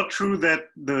it's not true that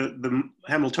the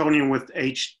Hamiltonian with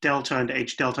H delta and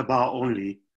H delta bar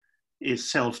only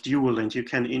is self-dual, and you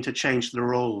can interchange the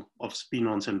role of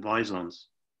spinons and Wisons.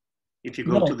 If you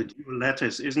go to the dual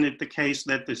lattice, isn't it the case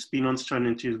that the spinons turn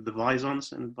into the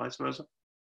Wisons and vice versa?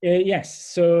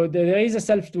 Yes, so there is a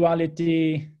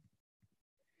self-duality,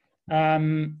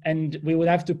 and we would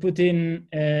have to put in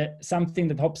something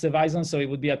that hops the Wisons, so it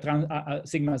would be a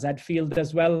sigma Z field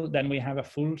as well. Then we have a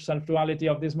full self-duality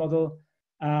of this model.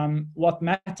 What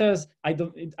matters,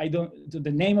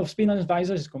 the name of spinons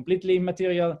Wisons is completely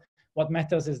immaterial. What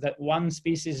matters is that one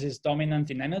species is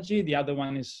dominant in energy, the other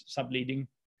one is subleading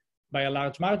by a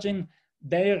large margin.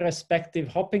 Their respective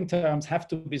hopping terms have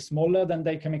to be smaller than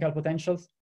their chemical potentials.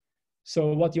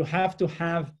 So what you have to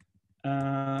have,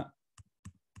 I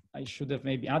should have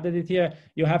maybe added it here.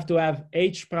 You have to have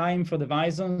H prime for the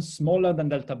Wisons smaller than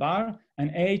delta bar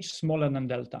and H smaller than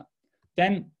delta.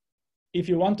 Then if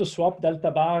you want to swap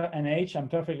delta bar and H, I'm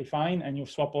perfectly fine. And you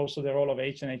swap also the role of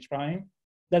H and H prime.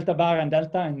 Delta bar and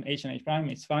delta and H and H prime,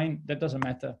 it's fine. That doesn't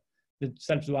matter. The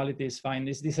self-duality is fine.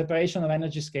 It's the separation of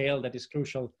energy scale that is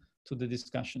crucial to the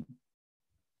discussion.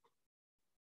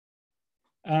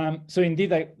 So indeed,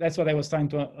 that's what I was trying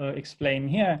to explain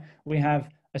here. We have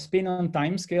a spin-on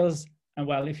timescales. And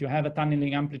well, if you have a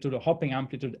tunneling amplitude or hopping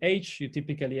amplitude H, you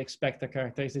typically expect a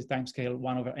characteristic timescale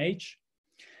 1/h.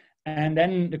 And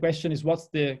then the question is, what's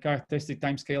the characteristic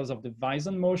timescales of the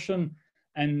Wison motion?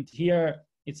 And here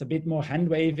it's a bit more hand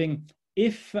waving.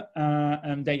 If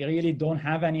they really don't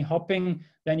have any hopping,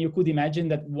 then you could imagine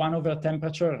that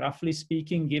 1/temperature, roughly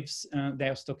speaking, gives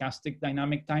their stochastic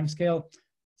dynamic timescale.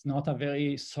 It's not a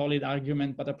very solid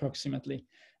argument, but approximately.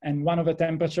 And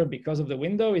 1/temperature, because of the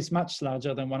window, is much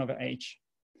larger than 1/h.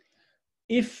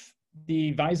 If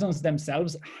the Wisons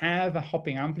themselves have a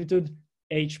hopping amplitude,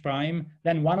 H prime,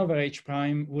 then 1/h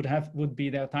prime would be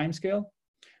their timescale.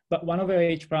 But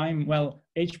 1/h prime, well,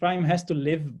 H prime has to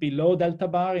live below delta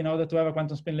bar in order to have a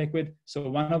quantum spin liquid. So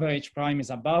 1/h prime is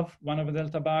above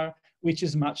 1/delta bar, which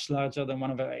is much larger than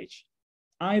 1/h.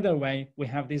 Either way, we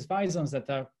have these Wisons that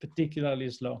are particularly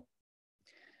slow.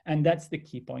 And that's the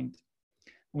key point.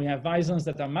 We have Wisons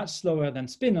that are much slower than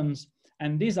spin-ons,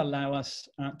 and these allow us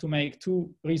to make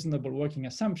two reasonable working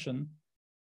assumptions.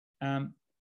 The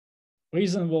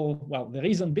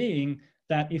reason being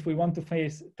that if we want to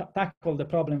tackle the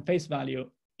problem face value,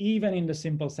 even in the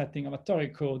simple setting of a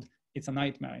toric code, it's a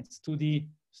nightmare. It's 2D,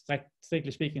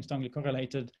 strictly speaking, strongly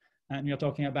correlated. And you're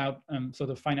talking about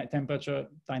sort of finite temperature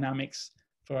dynamics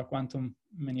for a quantum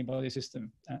many-body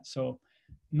system. So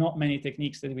not many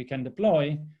techniques that we can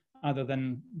deploy other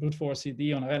than brute force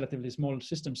CD on a relatively small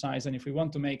system size. And if we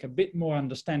want to make a bit more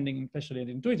understanding, especially at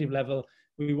the intuitive level,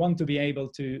 we want to be able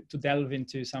to delve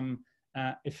into some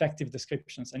effective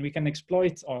descriptions. And we can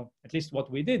exploit, or at least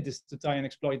what we did is to try and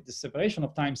exploit the separation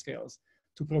of timescales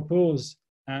to propose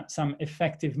some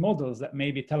effective models that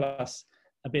maybe tell us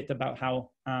a bit about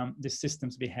how these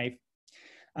systems behave.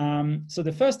 So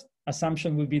the first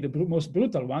assumption will be the most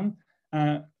brutal one.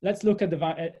 Let's look at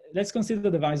let's consider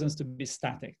the Wisons to be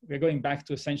static. We're going back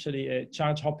to essentially a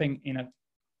charge hopping in a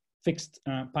fixed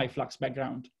pi flux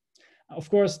background. Of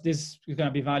course, this is going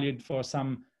to be valued for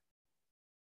some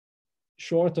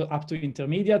short or up to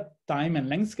intermediate time and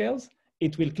length scales.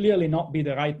 It will clearly not be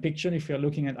the right picture if you're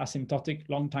looking at asymptotic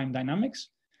long time dynamics,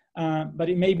 but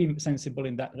it may be sensible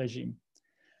in that regime.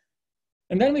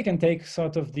 And then we can take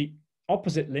sort of the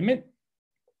opposite limit,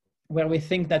 where we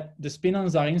think that the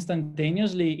spin-ons are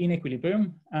instantaneously in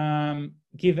equilibrium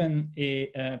given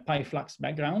a pi flux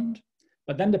background.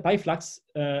 But then the pi flux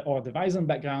or the Wison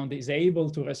background is able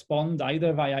to respond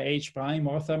either via H prime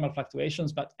or thermal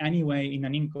fluctuations, but anyway in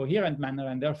an incoherent manner,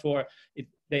 and therefore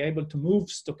they're able to move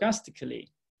stochastically.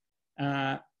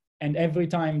 And every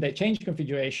time they change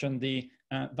configuration, the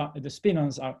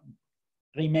spin-ons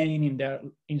remain in their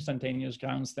instantaneous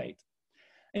ground state.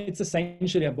 It's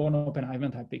essentially a Born-Oppenheimer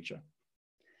type picture.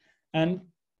 And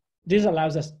this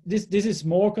allows us, this is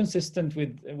more consistent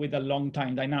with a long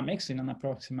time dynamics in an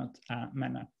approximate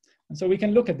manner. And so we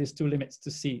can look at these two limits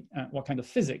to see what kind of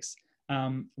physics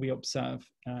we observe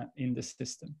in the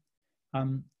system.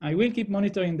 I will keep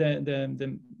monitoring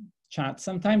the chat.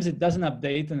 Sometimes it doesn't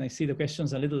update and I see the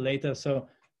questions a little later, so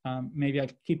maybe I'll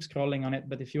keep scrolling on it.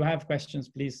 But if you have questions,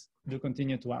 please do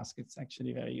continue to ask. It's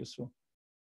actually very useful.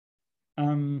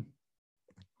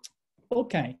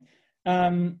 Okay.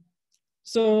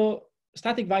 So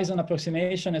static Wison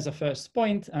approximation as a first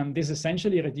point, this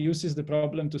essentially reduces the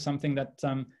problem to something that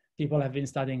people have been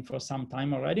studying for some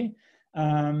time already.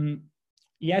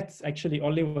 Yet actually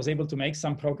Ollie was able to make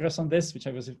some progress on this, which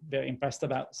I was very impressed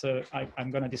about. So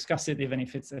I'm going to discuss it, even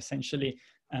if it's essentially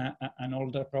an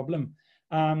older problem.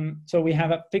 So we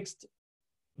have a fixed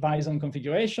Wison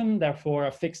configuration, therefore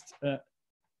a fixed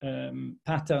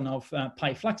pattern of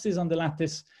pi fluxes on the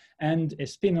lattice and a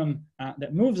spin-on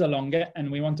that moves along it,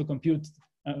 and we want to compute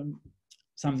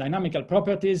some dynamical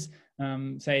properties,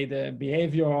 say the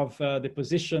behavior of the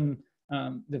position,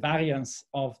 the variance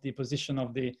of the position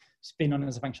of the spin-on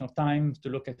as a function of time, to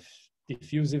look at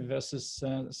diffusive versus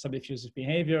subdiffusive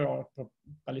behavior or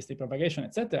ballistic propagation,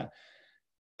 etc.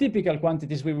 Typical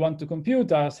quantities we want to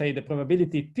compute are, say, the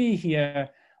probability P here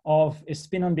of a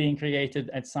spin-on being created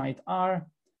at site R,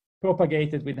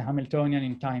 propagated with the Hamiltonian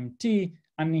in time t,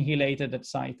 annihilated at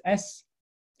site S.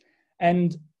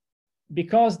 And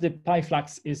because the pi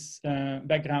flux is,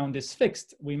 background is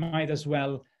fixed, we might as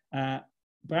well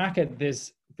bracket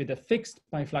this with a fixed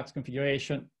pi flux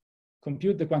configuration,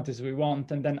 compute the quantities we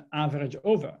want, and then average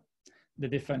over the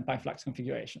different pi flux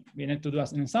configuration. We need to do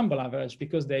an ensemble average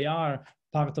because they are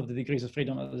part of the degrees of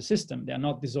freedom of the system. They are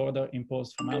not disorder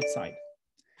imposed from outside.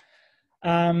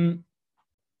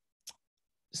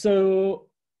 So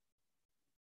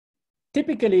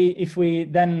typically, if we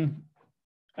then,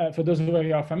 for those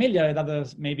who are familiar with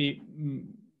others, maybe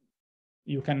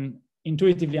you can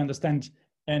intuitively understand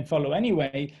and follow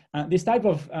anyway, this type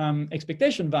of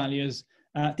expectation values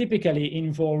typically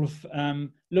involve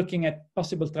looking at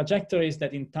possible trajectories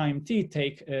that in time t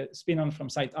take a spin-on from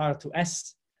site R to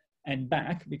S and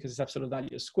back, because it's absolute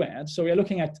value squared. So we are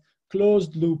looking at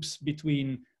closed loops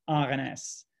between R and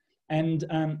S. And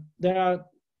there are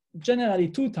generally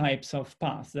two types of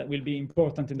paths that will be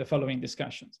important in the following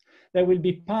discussions. There will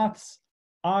be paths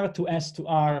R to S to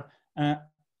R,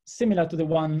 similar to the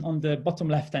one on the bottom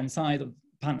left-hand side of the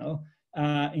panel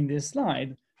in this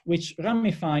slide, which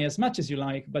ramify as much as you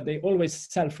like, but they always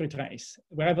self-retrace.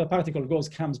 Wherever a particle goes,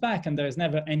 comes back, and there is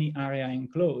never any area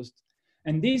enclosed.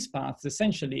 And these paths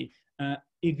essentially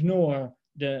ignore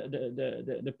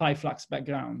the pi flux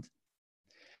background.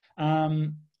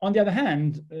 On the other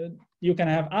hand, you can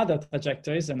have other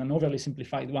trajectories, and an overly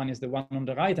simplified one is the one on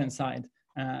the right-hand side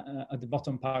at the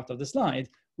bottom part of the slide,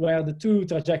 where the two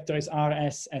trajectories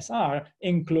RS, SR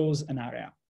enclose an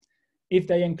area. If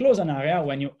they enclose an area,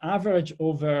 when you average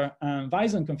over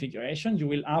Weisman configuration, you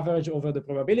will average over the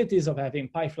probabilities of having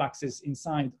pi fluxes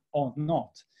inside or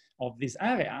not of this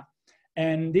area.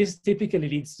 And this typically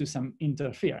leads to some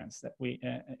interference that we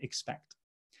expect.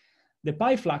 The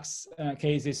pi flux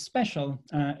case is special.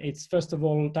 It's first of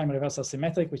all time reversal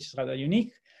symmetric, which is rather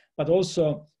unique, but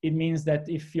also it means that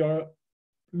if your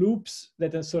loops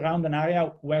that surround an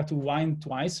area were to wind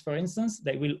twice, for instance,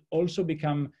 they will also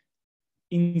become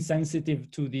insensitive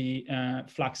to the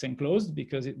flux enclosed,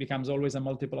 because it becomes always a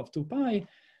multiple of 2 pi.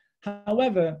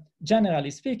 However,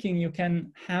 generally speaking, you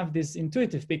can have this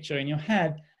intuitive picture in your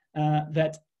head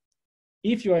that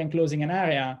if you are enclosing an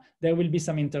area, there will be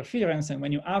some interference. And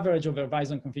when you average over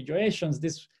Weisman configurations,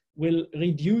 this will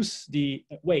reduce the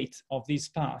weight of these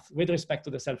paths with respect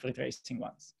to the self-retracing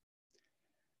ones.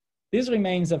 This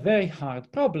remains a very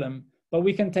hard problem, but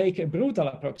we can take a brutal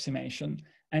approximation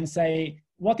and say,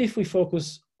 what if we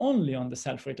focus only on the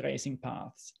self-retracing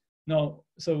paths? No,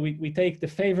 so we take the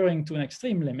favoring to an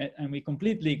extreme limit and we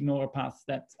completely ignore paths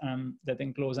that, that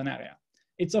enclose an area.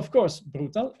 It's of course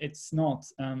brutal. It's not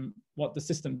what the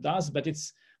system does, but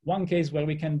it's one case where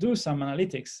we can do some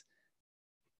analytics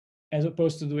as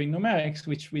opposed to doing numerics,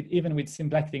 which even with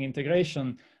symplectic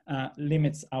integration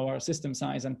limits our system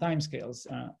size and timescales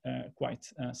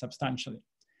quite substantially.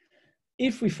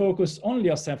 If we focus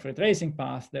only on self-retracing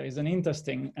path, there is an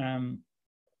interesting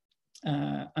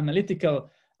analytical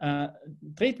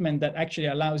treatment that actually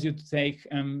allows you to take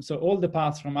so all the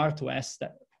paths from R to S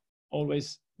that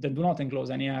do not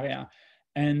enclose any area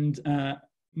and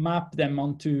map them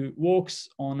onto walks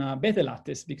on a beta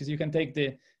lattice, because you can take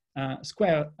the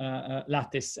square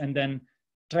lattice and then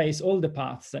trace all the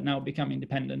paths that now become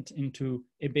independent into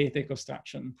a beta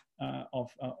construction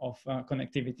of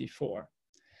connectivity 4.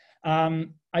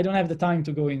 I don't have the time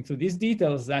to go into these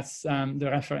details. That's the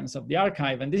reference of the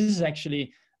archive. And this is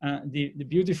actually the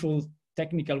beautiful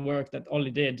technical work that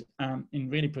Olli did in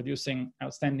really producing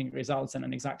outstanding results and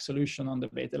an exact solution on the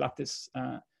beta lattice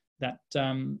that,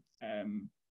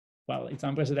 well, it's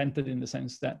unprecedented in the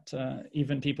sense that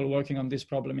even people working on this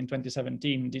problem in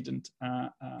 2017 didn't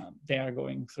dare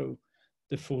going through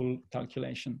the full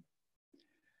calculation.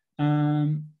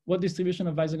 What distribution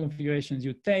of Weisman configurations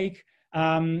you take?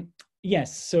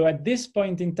 Yes, so at this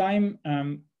point in time,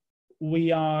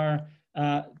 we are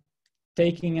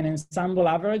taking an ensemble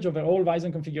average over all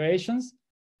Weisman configurations.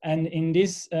 And in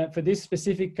this, for these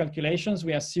specific calculations,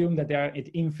 we assume that they are at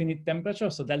infinite temperature.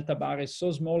 So delta bar is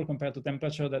so small compared to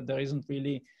temperature that there isn't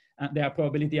really, their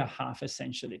probability are half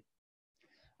essentially.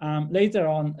 Later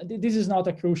on, this is not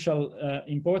a crucial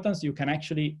importance. You can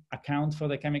actually account for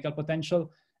the chemical potential.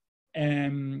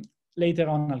 Later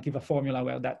on, I'll give a formula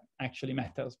where that actually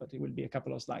matters, but it will be a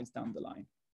couple of slides down the line.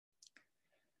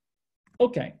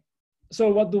 Okay, so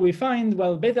what do we find?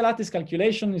 Well, beta lattice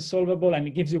calculation is solvable and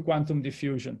it gives you quantum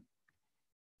diffusion.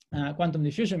 Quantum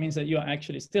diffusion means that you are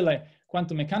actually still a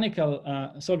quantum mechanical,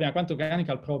 solving a quantum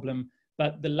mechanical problem,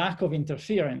 but the lack of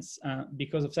interference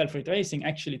because of self-retracing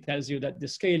actually tells you that the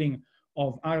scaling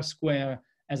of R square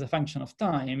as a function of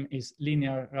time is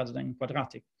linear rather than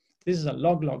quadratic. This is a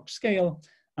log-log scale.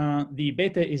 The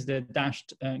beta is the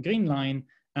dashed green line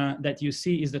that you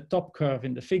see is the top curve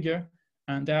in the figure.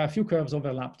 And there are a few curves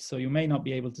overlapped, so you may not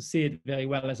be able to see it very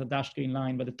well as a dashed green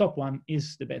line, but the top one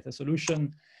is the beta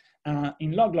solution.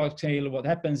 In log-log scale, what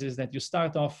happens is that you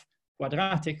start off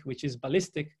quadratic, which is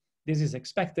ballistic. This is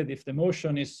expected if the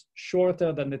motion is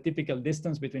shorter than the typical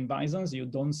distance between visons, you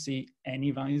don't see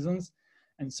any visons.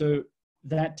 And so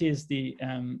that is the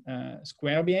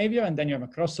square behavior. And then you have a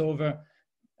crossover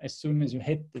as soon as you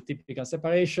hit the typical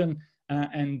separation,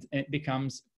 and it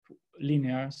becomes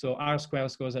linear. So R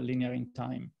squares goes a linear in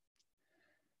time.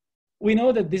 We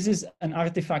know that this is an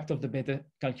artifact of the beta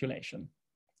calculation.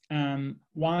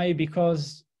 Why?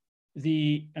 Because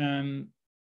the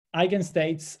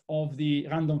eigenstates of the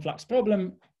random flux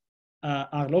problem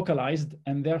are localized,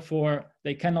 and therefore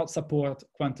they cannot support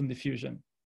quantum diffusion.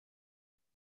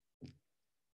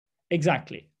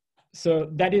 Exactly. So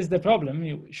that is the problem.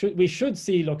 We should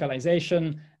see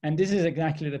localization, and this is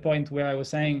exactly the point where I was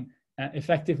saying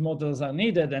effective models are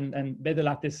needed, and beta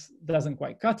lattice doesn't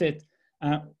quite cut it.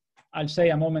 I'll say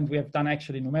a moment we have done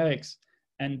actually numerics,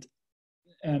 and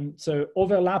so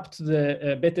overlapped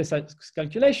the beta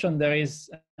calculation, there is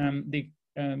the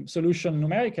solution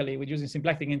numerically with using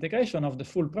symplectic integration of the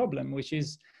full problem, which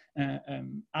is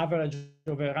average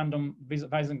over random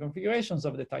Wisen configurations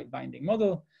of the tight binding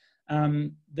model.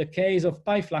 The case of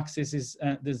pi fluxes is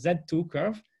the Z2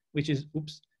 curve, which is,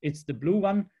 oops, it's the blue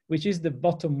one, which is the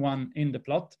bottom one in the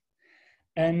plot.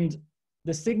 And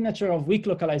the signature of weak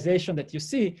localization that you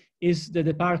see is the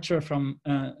departure from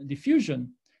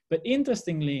diffusion. But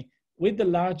interestingly, with the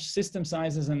large system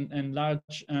sizes and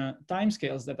large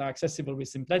timescales that are accessible with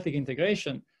symplectic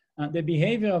integration, the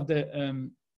behavior of the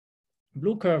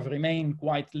blue curve remained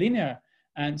quite linear.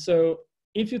 And so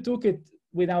if you took it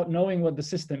without knowing what the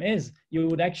system is, you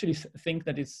would actually think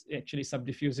that it's actually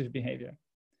subdiffusive behavior.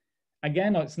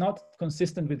 Again, it's not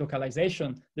consistent with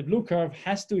localization. The blue curve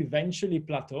has to eventually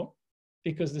plateau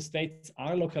because the states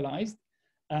are localized,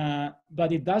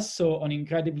 but it does so on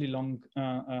incredibly long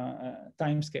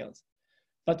time scales.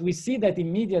 But we see that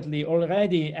immediately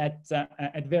already at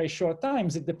very short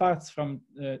times, it departs from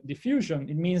diffusion.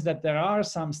 It means that there are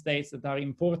some states that are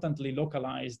importantly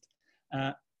localized,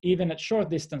 even at short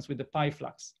distance with the pi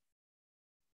flux.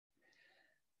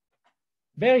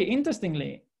 Very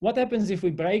interestingly, what happens if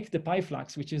we break the pi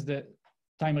flux, which is the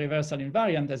time reversal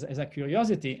invariant as a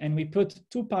curiosity, and we put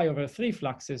 2 pi over 3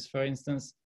 fluxes, for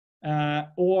instance,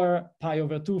 or pi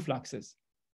over 2 fluxes?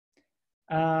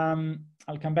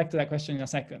 I'll come back to that question in a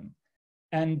second.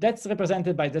 And that's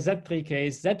represented by the Z3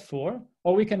 case, Z4,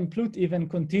 or we can plot even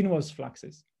continuous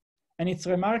fluxes. And it's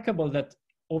remarkable that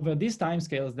over these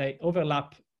timescales, they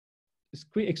overlap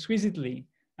exquisitely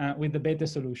with the beta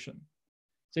solution.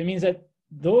 So it means that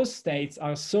those states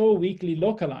are so weakly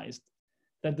localized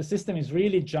that the system is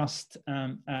really just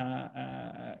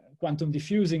quantum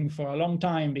diffusing for a long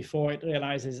time before it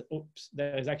realizes, oops,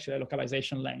 there is actually a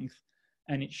localization length,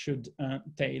 and it should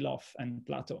tail off and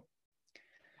plateau.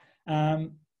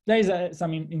 There is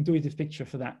some intuitive picture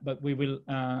for that, but we will,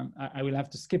 I will have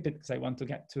to skip it because I want to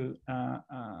get to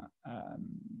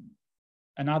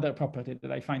another property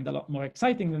that I find a lot more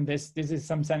exciting than this. This is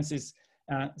some senses,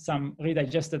 some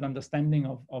redigested understanding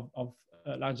of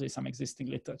largely some existing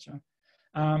literature.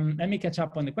 Let me catch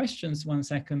up on the questions 1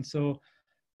 second. So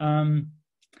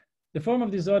the form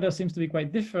of disorder seems to be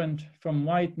quite different from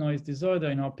white noise disorder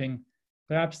in hopping.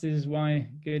 Perhaps this is why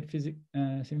gate physics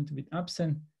seem to be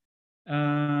absent.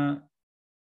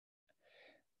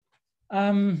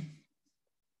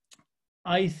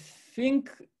 I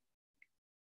think,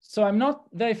 so I'm not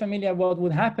very familiar what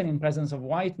would happen in presence of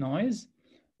white noise,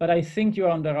 but I think you're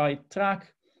on the right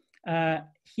track.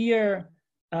 Here,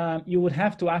 you would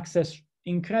have to access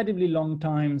incredibly long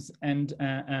times and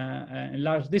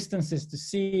large distances to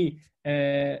see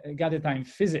gather time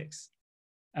physics.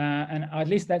 And at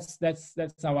least that's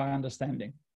our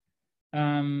understanding.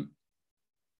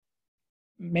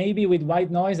 Maybe with white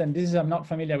noise, and this is, I'm not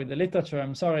familiar with the literature,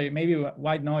 I'm sorry, maybe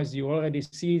white noise you already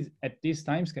see at these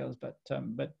timescales,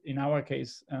 but in our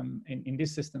case, in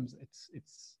these systems, it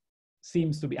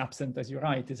seems to be absent, as you're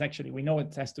right. It's actually, we know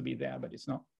it has to be there, but it's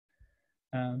not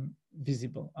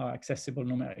visible or accessible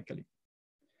numerically.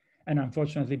 And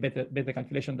unfortunately, beta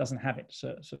calculation doesn't have it.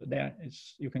 So there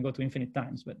is, you can go to infinite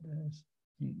times, but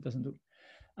it doesn't do.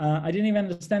 I didn't even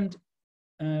understand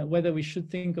whether we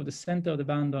should think of the center of the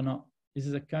band or not. This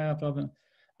is a Kara problem.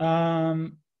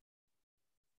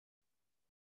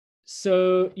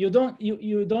 So you don't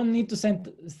need to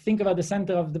think about the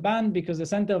center of the band, because the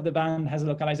center of the band has a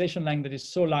localization length that is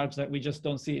so large that we just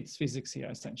don't see its physics here,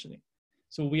 essentially.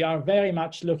 So we are very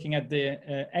much looking at the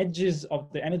edges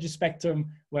of the energy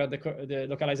spectrum where the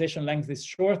localization length is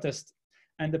shortest.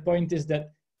 And the point is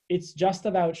that it's just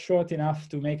about short enough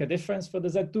to make a difference for the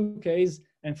Z2 case,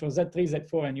 and for Z3,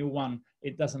 Z4, and U1,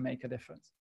 it doesn't make a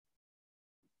difference.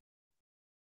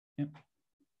 Yeah.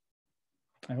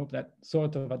 I hope that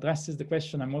sort of addresses the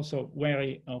question. I'm also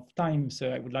wary of time,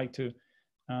 so I would like to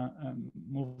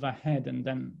move ahead. And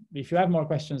then if you have more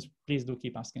questions, please do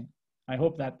keep asking. I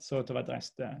hope that sort of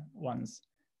addressed the ones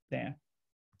there.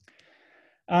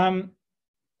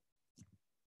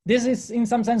 This is, in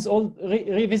some sense,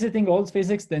 revisiting old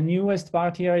physics. The newest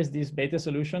part here is this beta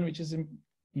solution, which is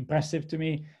impressive to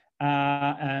me,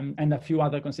 and a few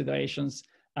other considerations.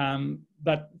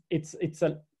 But it's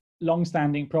a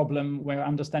long-standing problem where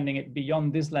understanding it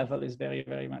beyond this level is very,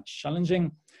 very much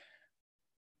challenging.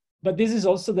 But this is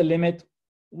also the limit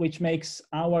which makes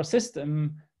our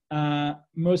system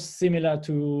most similar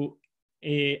to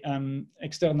a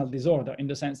external disorder, in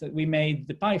the sense that we made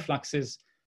the pi fluxes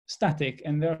static,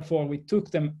 and therefore we took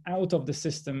them out of the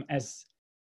system as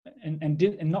and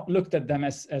not looked at them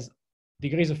as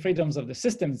degrees of freedoms of the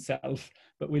system itself,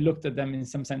 but we looked at them in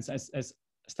some sense as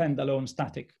standalone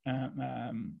static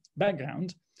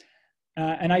background.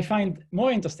 And I find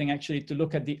more interesting actually to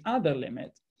look at the other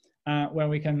limit, where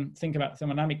we can think about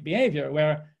thermodynamic behavior,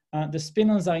 where the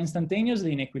spinons are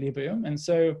instantaneously in equilibrium. And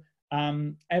so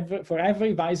for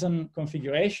every Wison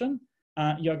configuration,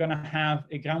 you're going to have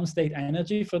a ground state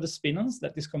energy for the spinons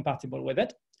that is compatible with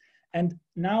it. And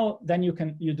now then you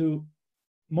do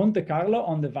Monte Carlo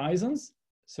on the Wisons,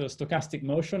 so stochastic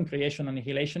motion, creation,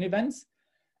 annihilation events.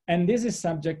 And this is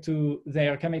subject to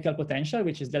their chemical potential,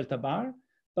 which is delta bar,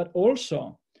 but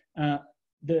also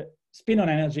the spinon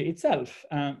energy itself,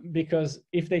 because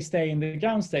if they stay in the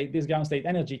ground state, this ground state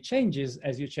energy changes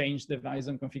as you change the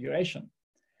Wison configuration.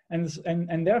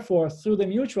 And therefore, through the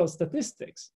mutual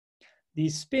statistics,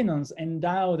 these spinons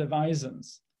endow the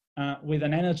Wisons with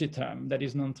an energy term that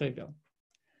is non-trivial.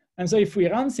 And so if we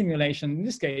run simulation, in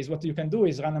this case, what you can do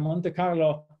is run a Monte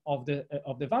Carlo of the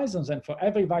Wisons, and for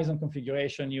every Wison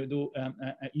configuration, you do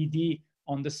ED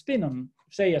on the spinon,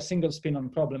 say a single spinon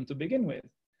problem to begin with.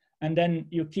 And then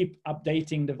you keep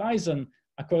updating the Wison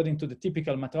according to the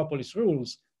typical Metropolis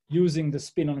rules, using the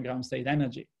spinon ground state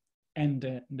energy and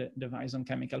the Wison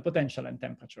chemical potential and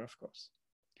temperature, of course.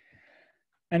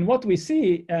 And what we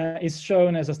see is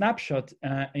shown as a snapshot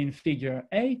in figure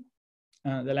A,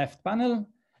 the left panel.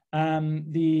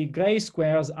 The gray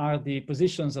squares are the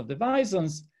positions of the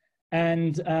Wisons,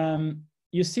 and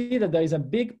you see that there is a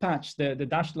big patch. The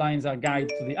dashed lines are guide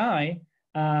to the eye.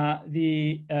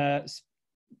 There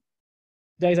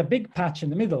is a big patch in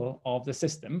the middle of the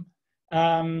system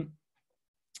that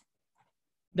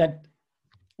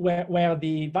where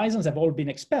the Wisons have all been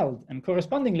expelled, and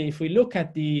correspondingly, if we look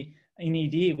at in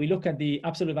ED, we look at the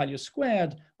absolute value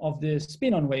squared of the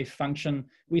spinon wave function,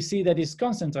 we see that it's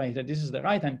concentrated, this is the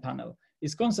right-hand panel,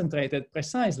 is concentrated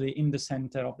precisely in the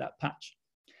center of that patch.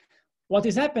 What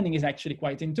is happening is actually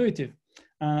quite intuitive.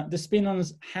 The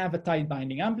spinons have a tight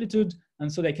binding amplitude,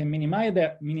 and so they can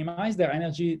minimize their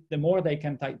energy the more they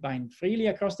can tight bind freely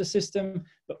across the system.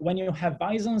 But when you have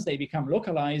Wisons, they become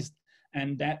localized,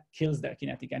 and that kills their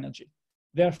kinetic energy.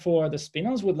 Therefore, the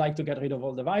spinons would like to get rid of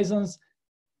all the Wisons.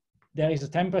 There is a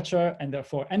temperature and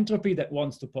therefore entropy that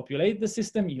wants to populate the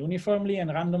system uniformly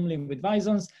and randomly with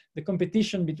Wisons. The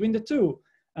competition between the two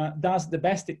does the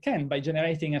best it can by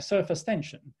generating a surface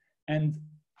tension and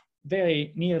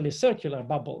very nearly circular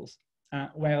bubbles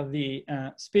where the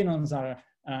spinons are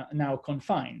now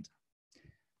confined.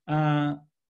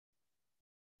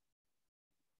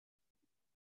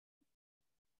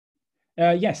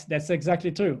 Yes, that's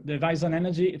exactly true. The Wison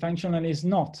energy functional is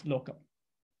not local.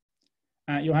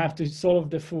 You have to solve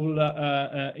the full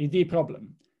ED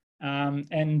problem.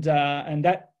 And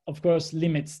that, of course,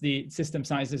 limits the system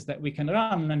sizes that we can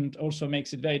run, and also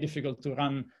makes it very difficult to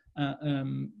run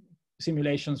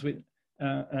simulations with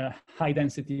high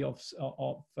density of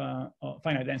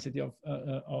finite density of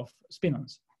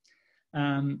spinons.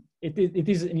 It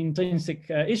is an intrinsic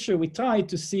issue. We tried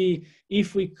to see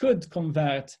if we could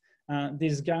convert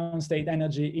this ground state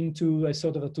energy into a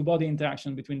sort of a two-body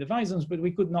interaction between the Wisons, but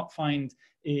we could not find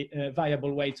a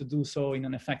viable way to do so in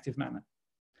an effective manner.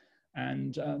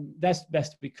 And that's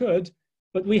best we could,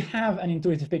 but we have an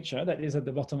intuitive picture that is at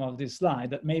the bottom of this slide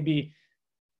that maybe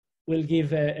will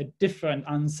give a different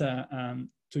answer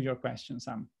to your question,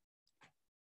 Sam.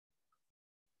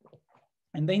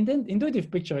 And the intuitive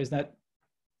picture is that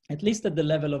at least at the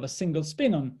level of a single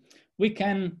spinon, we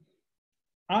can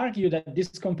argue that this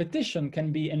competition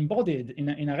can be embodied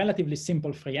in a relatively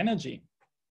simple free energy,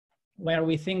 where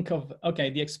we think of, okay,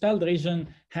 the expelled region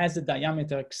has a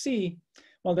diameter xc.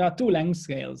 Well, there are two length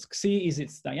scales. Xc is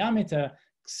its diameter,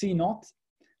 xc naught,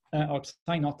 or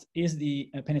psi naught is the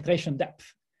penetration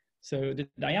depth. So the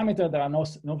diameter, there are no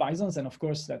visons, and of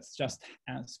course that's just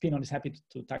spinon is happy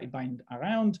to tie bind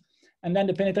around. And then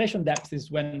the penetration depth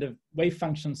is when the wave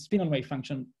function, spinon wave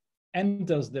function,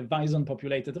 enters the vison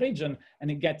populated region,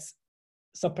 and it gets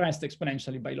suppressed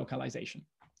exponentially by localization.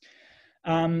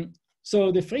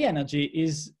 So the free energy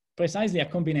is precisely a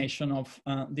combination of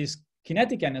this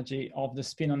kinetic energy of the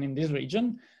spinon in this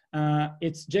region.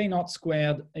 It's J naught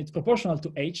squared, it's proportional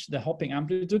to h, the hopping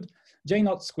amplitude. J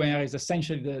naught squared is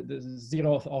essentially the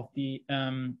zeroth of the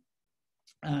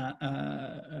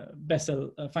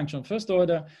Bessel function first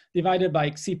order, divided by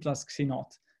xc plus xc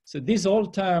naught. So this whole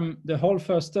term, the whole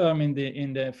first term in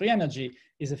the free energy,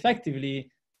 is effectively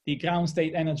the ground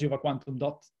state energy of a quantum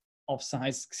dot of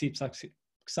size xi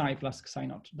plus xi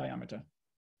naught diameter.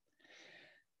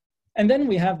 And then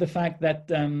we have the fact that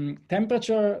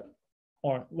temperature,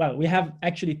 or well, we have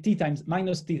actually T times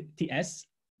minus Ts,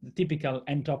 the typical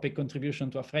entropic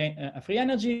contribution to a free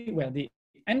energy, where the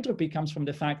entropy comes from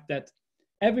the fact that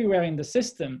everywhere in the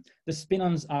system, the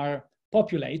spinons are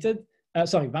populated,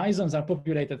 visons are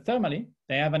populated thermally.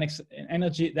 They have an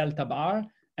energy delta bar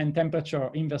and temperature,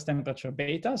 inverse temperature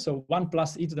beta. So 1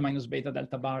 plus e to the minus beta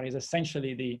delta bar is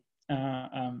essentially the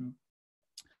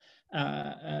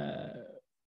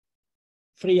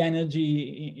free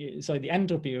energy, sorry, the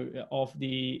entropy of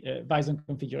the vison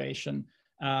configuration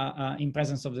in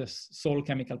presence of the sole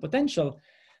chemical potential.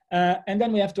 And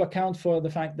then we have to account for the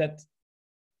fact that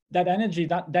that energy,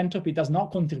 that entropy does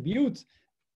not contribute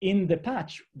in the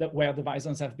patch where the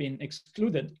visons have been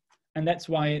excluded. And that's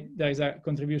why there is a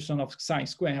contribution of psi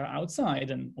square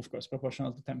outside, and of course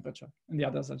proportional to temperature, and the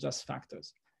others are just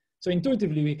factors. So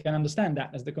intuitively, we can understand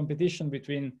that as the competition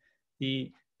between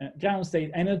the ground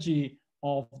state energy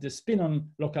of the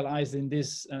spinon localized in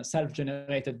this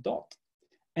self-generated dot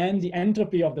and the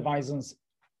entropy of the visons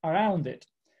around it.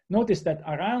 Notice that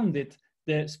around it,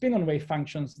 the spinon wave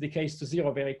functions decays to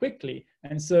zero very quickly.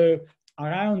 And so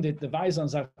around it, the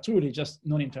visons are truly just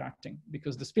non-interacting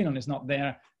because the spinon is not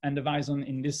there, and the vison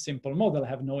in this simple model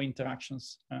have no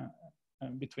interactions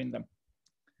between them.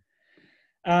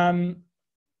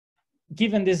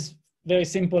 Given this very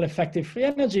simple effective free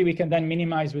energy, we can then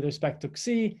minimize with respect to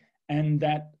xi, and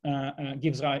that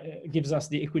gives us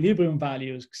the equilibrium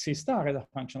values xi star as a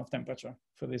function of temperature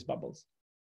for these bubbles.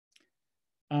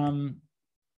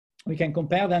 We can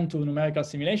compare them to numerical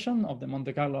simulation of the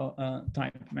Monte Carlo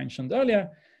type mentioned earlier.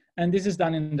 And this is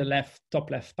done in the top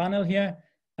left panel here.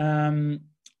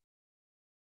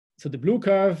 So the blue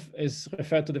curve is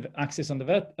referred to the axis on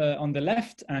the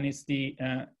left, and it's the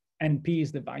NP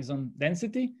is the vison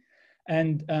density.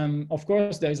 And of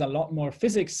course, there is a lot more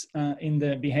physics in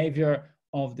the behavior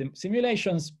of the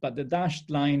simulations, but the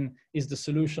dashed line is the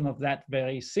solution of that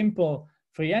very simple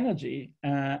free energy.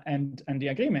 And the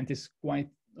agreement is quite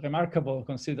remarkable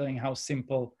considering how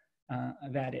simple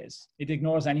that is. It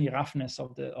ignores any roughness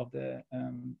of the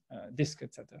disk,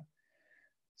 etc.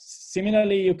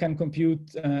 Similarly, you can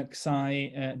compute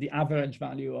xi, the average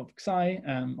value of xi,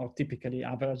 or typically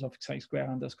average of xi square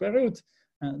under square root.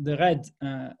 The red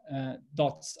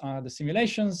dots are the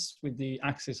simulations with the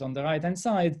axis on the right-hand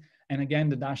side. And again,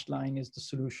 the dashed line is the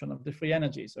solution of the free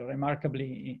energy. So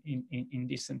remarkably in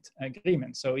decent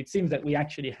agreement. So it seems that we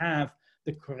actually have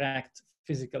the correct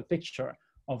physical picture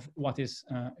of what is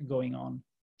going on.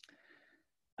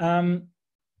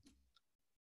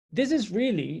 This is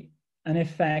really an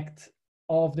effect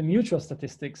of the mutual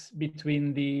statistics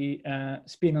between the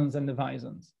spinons and the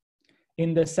visons,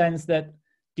 in the sense that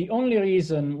the only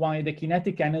reason why the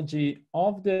kinetic energy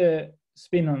of the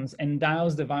spinons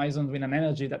endows the visons with an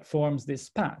energy that forms this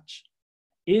patch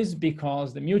is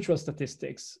because the mutual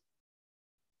statistics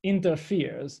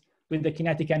interferes with the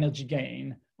kinetic energy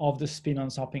gain of the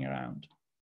spinons hopping around.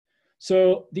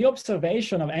 So the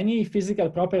observation of any physical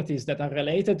properties that are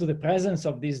related to the presence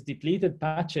of these depleted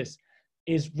patches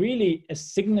is really a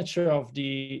signature of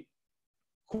the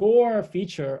core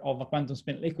feature of a quantum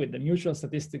spin liquid, the mutual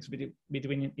statistics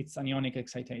between its anionic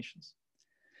excitations.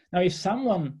 Now, if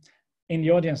someone in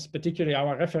the audience, particularly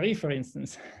our referee, for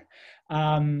instance,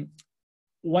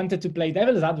 wanted to play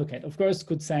devil's advocate, of course,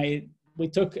 could say, we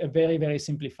took a very, very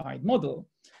simplified model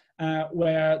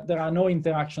where there are no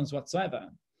interactions whatsoever.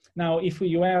 Now, if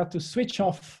we were to switch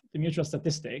off the mutual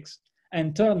statistics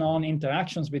and turn on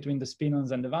interactions between the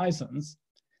spinons and the visons,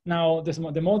 Now,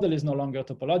 the model is no longer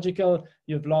topological.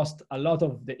 You've lost a lot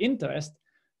of the interest,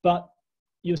 but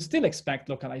you still expect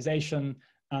localization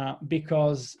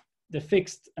because the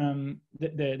fixed,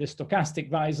 the stochastic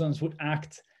visons would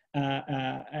act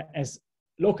as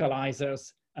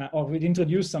localizers or would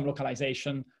introduce some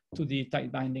localization to the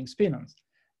tight binding spinons.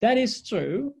 That is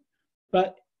true,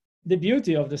 but the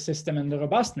beauty of the system and the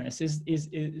robustness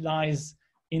lies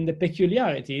in the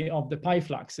peculiarity of the pi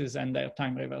fluxes and their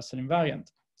time reversal invariant.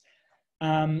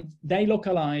 They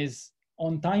localize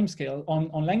on time scale,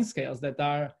 on length scales that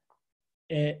are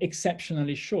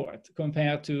exceptionally short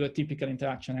compared to a typical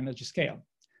interaction energy scale.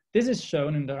 This is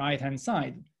shown in the right-hand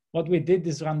side. What we did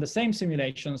is run the same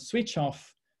simulation, switch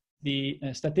off the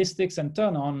statistics and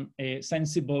turn on a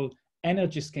sensible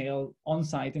energy scale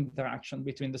on-site interaction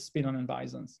between the spinon and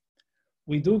visons.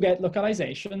 We do get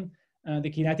localization. The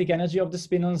kinetic energy of the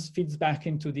spinons feeds back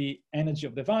into the energy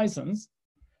of the visons.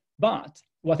 But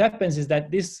what happens is that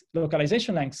this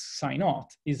localization length psi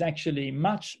naught is actually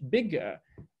much bigger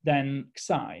than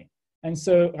psi. And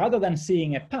so rather than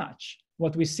seeing a patch,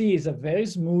 what we see is a very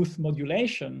smooth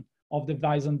modulation of the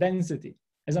vison density.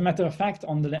 As a matter of fact,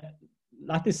 on the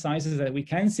lattice sizes that we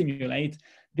can simulate,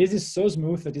 this is so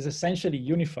smooth that it's essentially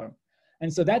uniform.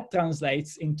 And so that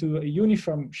translates into a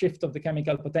uniform shift of the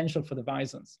chemical potential for the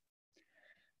visons.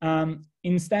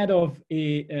 Instead of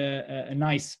a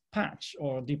nice patch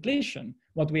or depletion,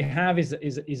 what we have is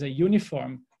a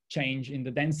uniform change in the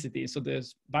density. So the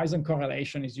vison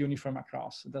correlation is uniform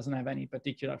across. It doesn't have any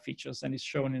particular features, and it's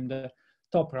shown in the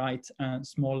top right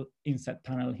small inset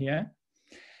panel here.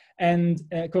 And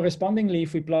correspondingly,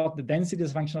 if we plot the density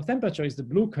as a function of temperature, is the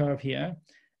blue curve here,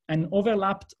 and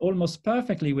overlapped almost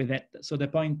perfectly with it, so to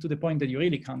the point that you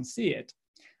really can't see it,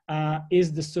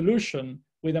 is the solution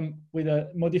with a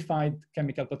modified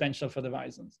chemical potential for the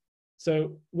visons.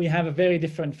 So we have a very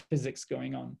different physics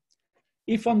going on.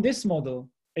 If on this model,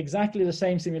 exactly the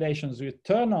same simulations, you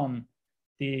turn on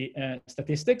the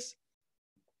statistics,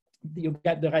 you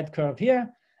get the red curve here,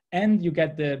 and you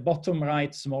get the bottom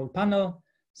right small panel.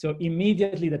 So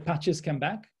immediately the patches come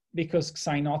back because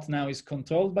psi naught now is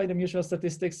controlled by the mutual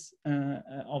statistics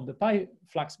of the pi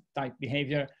flux type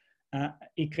behavior.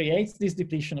 It creates this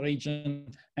depletion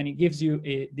region, and it gives you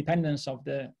a dependence of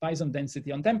the vison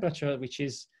density on temperature, which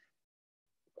is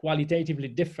qualitatively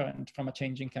different from a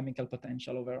changing chemical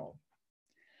potential overall.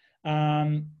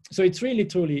 So it's really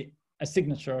truly a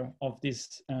signature of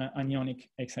these anionic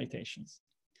excitations.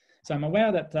 So I'm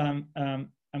aware that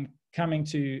I'm coming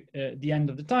to the end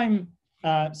of the time.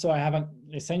 So I have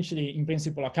essentially, in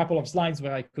principle, a couple of slides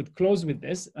where I could close with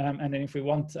this. And then if we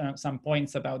want some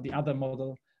points about the other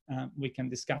model, we can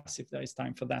discuss if there is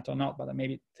time for that or not, but I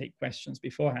maybe take questions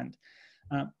beforehand.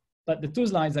 But the two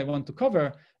slides I want to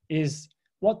cover is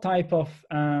what type of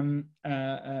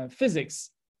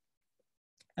physics,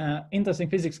 interesting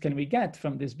physics can we get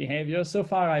from this behavior. So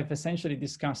far, I've essentially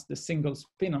discussed the single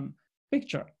spinon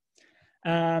picture.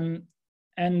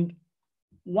 And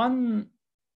one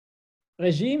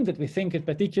regime that we think is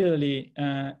particularly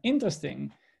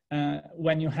interesting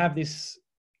when you have this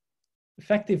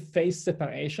effective phase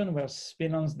separation where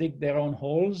spinons dig their own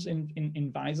holes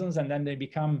in visons, and then they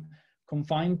become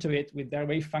confined to it with their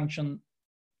wave function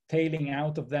tailing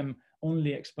out of them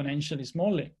only exponentially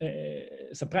smallly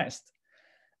suppressed,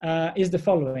 is the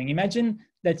following. Imagine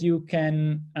that you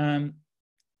can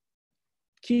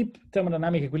keep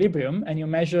thermodynamic equilibrium and you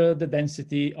measure the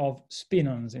density of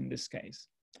spinons in this case.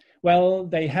 Well,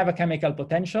 they have a chemical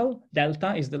potential.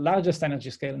 Delta is the largest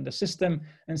energy scale in the system.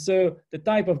 And so the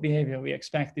type of behavior we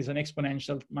expect is an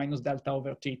exponential minus delta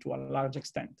over T to a large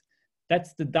extent.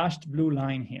 That's the dashed blue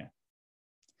line here.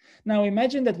 Now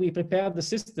imagine that we prepare the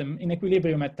system in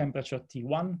equilibrium at temperature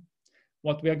T1.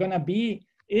 What we're gonna be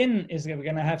in is we're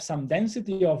gonna have some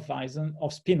density of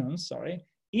spinons,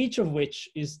 each of which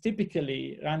is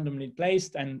typically randomly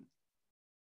placed and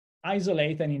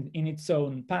isolated in its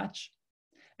own patch.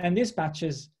 And these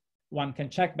patches, one can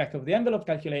check back of the envelope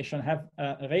calculation, have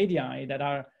radii that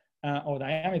are, or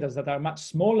diameters that are much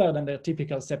smaller than their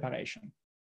typical separation.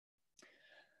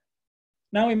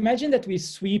 Now imagine that we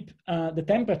sweep the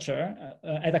temperature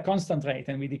at a constant rate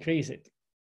and we decrease it.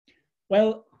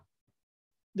 Well,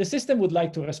 the system would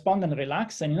like to respond and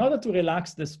relax. And in order to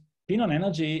relax the spinon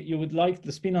energy, you would like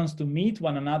the spinons to meet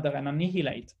one another and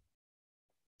annihilate.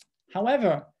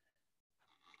 However,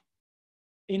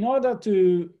 in order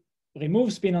to remove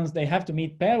spinons, they have to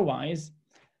meet pairwise.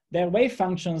 Their wave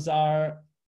functions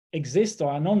exist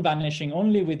or are non-vanishing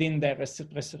only within their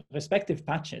respective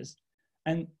patches.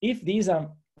 And if these are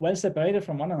well separated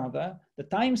from one another, the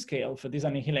time scale for this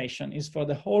annihilation is for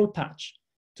the whole patch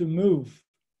to move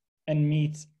and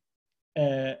meet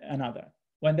another.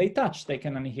 When they touch, they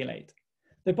can annihilate.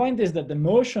 The point is that the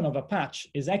motion of a patch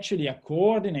is actually a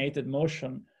coordinated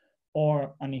motion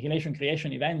or annihilation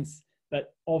creation events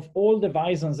that of all the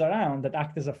visons around that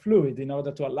act as a fluid in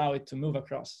order to allow it to move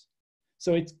across.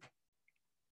 So it's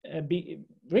be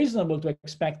reasonable to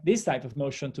expect this type of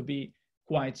motion to be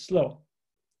quite slow.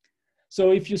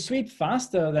 So if you sweep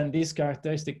faster than these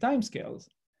characteristic timescales,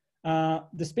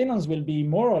 the spin-ons will be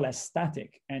more or less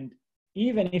static. And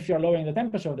even if you're lowering the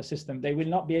temperature of the system, they will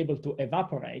not be able to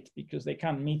evaporate because they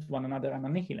can't meet one another and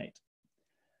annihilate.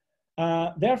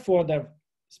 Therefore, the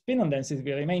spin-on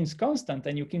density remains constant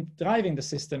and you keep driving the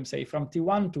system, say, from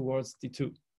T1 towards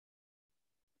T2.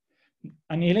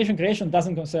 Annihilation creation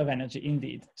doesn't conserve energy,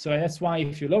 indeed. So that's why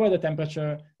if you lower the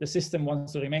temperature, the system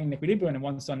wants to remain in equilibrium and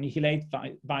wants to annihilate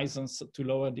visons to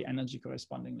lower the energy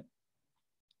correspondingly.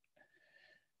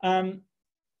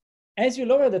 As you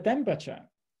lower the temperature,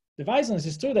 the visons,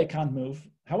 is true they can't move.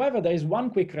 However, there is one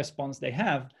quick response they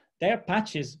have. Their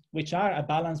patches, which are a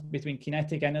balance between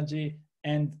kinetic energy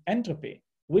and entropy,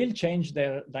 will change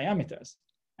their diameters.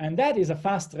 And that is a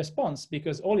fast response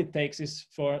because all it takes is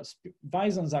for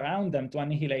visons around them to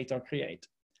annihilate or create.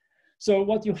 So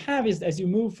what you have is, as you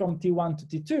move from T1 to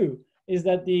T2, is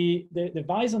that the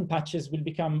vison patches will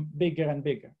become bigger and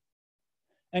bigger.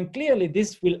 And clearly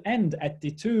this will end at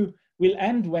T2, will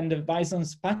end when the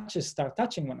visons patches start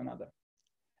touching one another.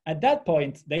 At that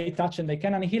point, they touch and they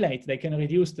can annihilate, they can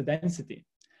reduce the density.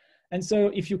 And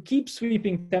so if you keep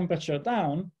sweeping temperature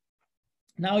down,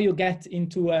 now you get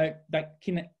into a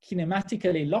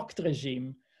kinematically locked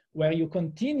regime where you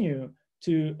continue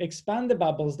to expand the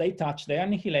bubbles, they touch, they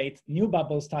annihilate, new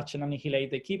bubbles touch and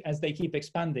annihilate, as they keep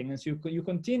expanding. And so you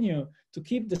continue to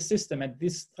keep the system at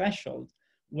this threshold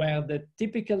where the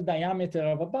typical diameter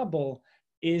of a bubble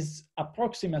is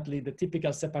approximately the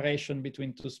typical separation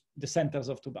between the centers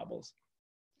of two bubbles.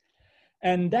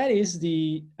 And that is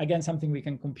again, something we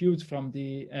can compute from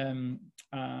the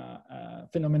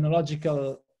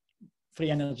phenomenological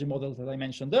free energy model that I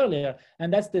mentioned earlier.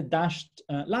 And that's the dashed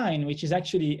line, which is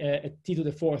actually a T to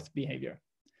the fourth behavior.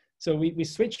 So we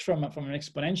switch from an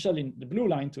exponential in the blue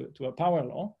line to a power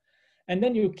law. And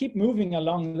then you keep moving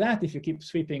along that if you keep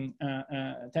sweeping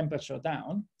temperature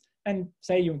down. And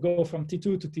say you go from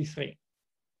T2 to T3.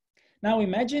 Now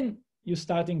imagine you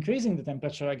start increasing the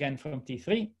temperature again from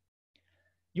T3.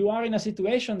 You are in a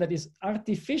situation that is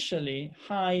artificially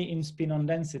high in spin-on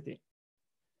density.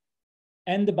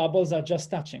 And the bubbles are just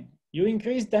touching. You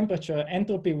increase temperature,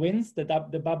 entropy wins,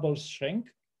 the bubbles shrink.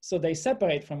 So they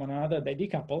separate from one another, they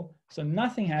decouple. So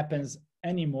nothing happens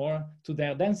anymore to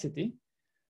their density.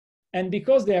 And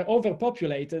because they are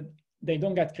overpopulated, they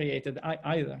don't get created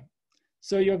either.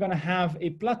 So you're going to have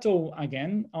a plateau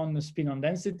again on the spin-on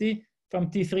density from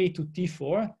T3 to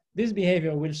T4. This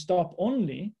behavior will stop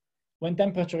only when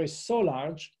temperature is so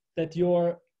large that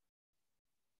your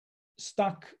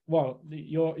stuck, well,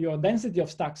 your density of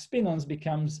stuck spin-ons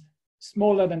becomes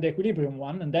smaller than the equilibrium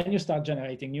one, and then you start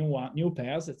generating new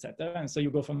pairs, etc. And so you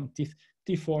go from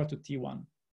T4 to T1.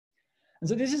 And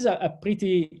so this is a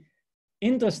pretty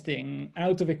interesting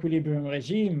out of equilibrium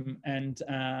regime, and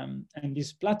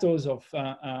these plateaus of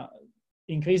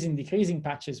increasing, decreasing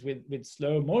patches with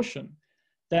slow motion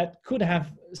that could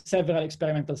have several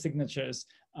experimental signatures,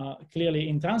 clearly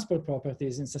in transport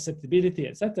properties, in susceptibility,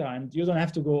 etc. And you don't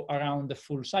have to go around the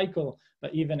full cycle,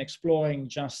 but even exploring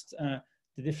just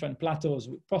the different plateaus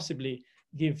would possibly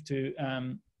give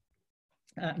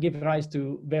rise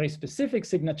to very specific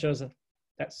signatures.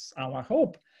 That's our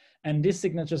hope. And these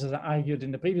signatures, as I argued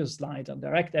in the previous slide, are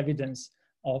direct evidence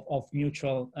of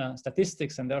mutual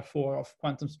statistics and therefore of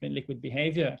quantum spin liquid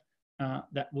behavior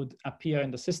that would appear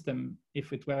in the system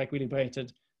if it were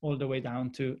equilibrated all the way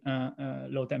down to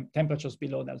low temperatures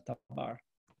below delta bar.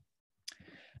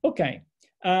 Okay,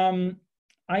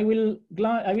 I will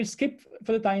skip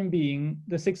for the time being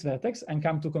the sixth vertex and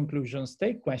come to conclusions,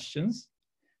 take questions.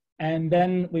 And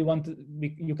then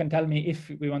you can tell me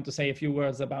if we want to say a few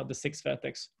words about the sixth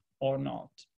vertex or not.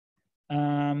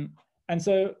 And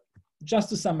so just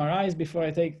to summarize before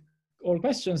I take all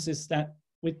questions is that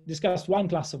we discussed one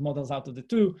class of models out of the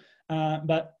two,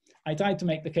 but I tried to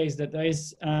make the case that there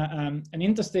is an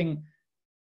interesting,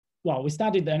 well, we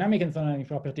studied dynamic and thermodynamic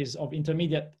properties of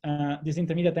this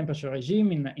intermediate temperature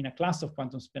regime in a class of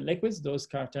quantum spin liquids, those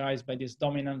characterized by this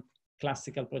dominant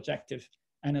classical projective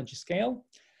energy scale.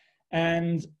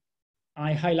 And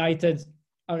I highlighted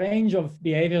a range of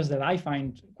behaviors that I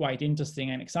find quite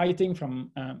interesting and exciting,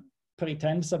 from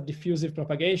pretense of diffusive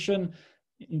propagation,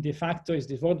 de facto is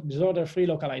disorder-free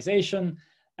localization,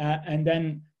 and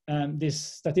then this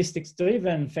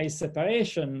statistics-driven phase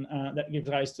separation that gives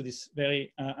rise to this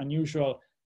very unusual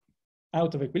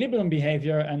out of equilibrium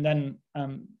behavior. And then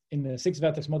in the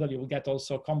 6-vertex model, you will get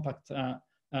also compact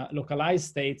localized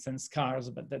states and scars,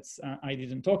 but that's I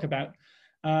didn't talk about.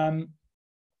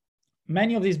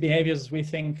 Many of these behaviors we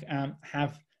think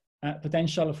have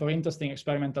potential for interesting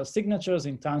experimental signatures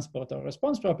in transport or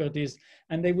response properties,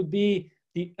 and they would be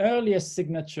the earliest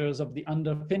signatures of the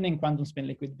underpinning quantum spin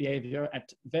liquid behavior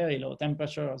at very low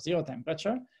temperature or 0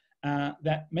 temperature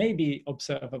that may be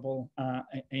observable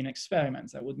in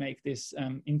experiments that would make this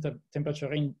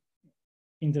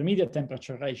intermediate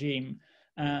temperature regime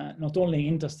not only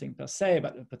interesting per se,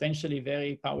 but potentially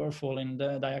very powerful in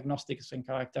the diagnostics and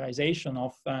characterization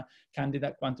of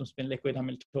candidate quantum spin liquid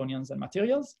Hamiltonians and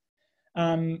materials.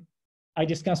 I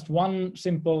discussed one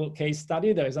simple case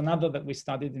study. There is another that we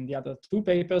studied in the other 2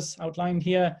 papers outlined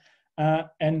here.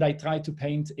 And I tried to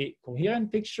paint a coherent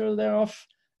picture thereof.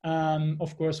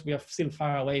 Of course, we are still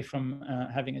far away from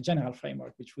having a general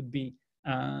framework, which would be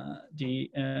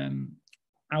the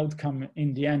outcome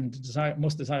in the end,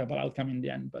 most desirable outcome in the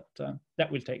end, but that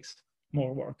will take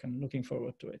more work, and looking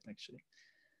forward to it, actually.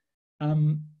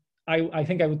 I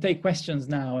think I would take questions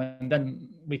now, and then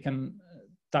we can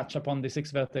touch upon the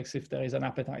 6-vertex if there is an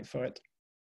appetite for it.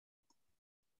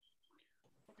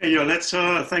 Okay, yeah, let's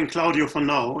thank Claudio for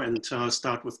now and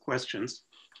start with questions.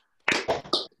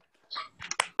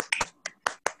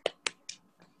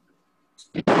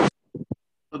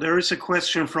 So there is a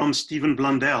question from Stephen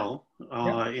Blundell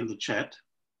in the chat.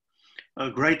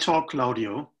 Great talk,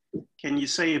 Claudio. Can you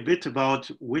say a bit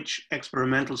about which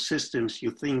experimental systems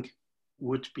you think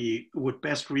would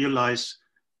best realize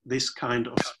this kind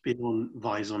of spin-on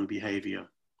Wison behavior?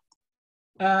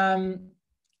 That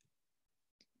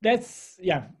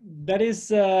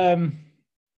is, it's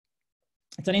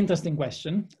an interesting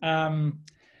question.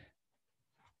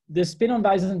 The spin-on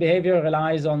Wison behavior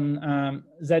relies on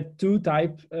Z2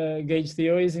 type gauge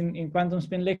theories in quantum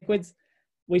spin liquids,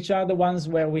 which are the ones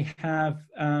where we have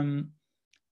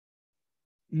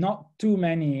not too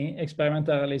many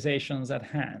experimental realizations at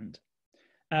hand.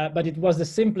 But it was the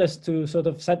simplest to sort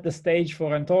of set the stage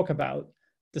for and talk about.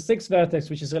 The 6-vertex,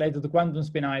 which is related to quantum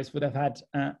spin ice, would have had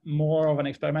more of an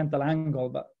experimental angle,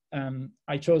 but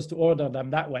I chose to order them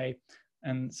that way.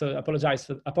 And so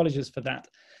apologies for that.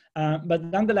 But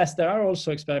nonetheless, there are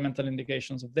also experimental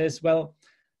indications of this. Well,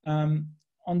 on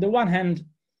the one hand,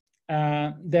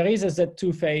 there is a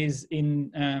Z2 phase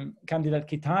in candidate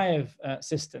Kitaev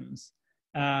systems.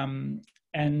 And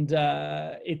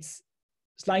it's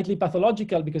slightly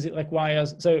pathological because it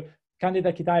requires, so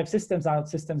candidate Kitaev systems are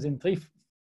systems in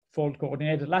 3-fold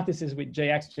coordinated lattices with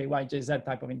JX, JY, JZ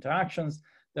type of interactions.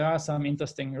 There are some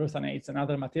interesting ruthanates and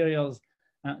other materials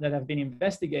that have been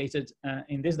investigated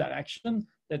in this direction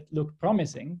that look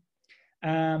promising.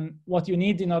 What you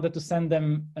need in order to send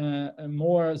them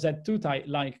more Z2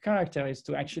 like character is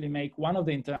to actually make one of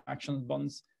the interaction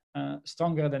bonds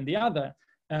stronger than the other.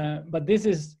 But this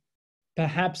is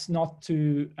perhaps not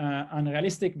too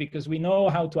unrealistic, because we know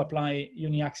how to apply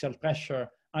uniaxial pressure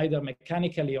either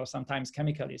mechanically or sometimes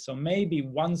chemically. So maybe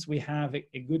once we have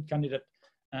a good candidate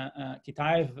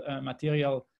Kitaev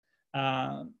material,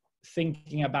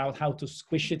 thinking about how to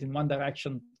squish it in one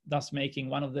direction, thus making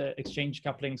one of the exchange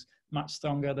couplings much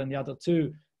stronger than the other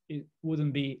 2, it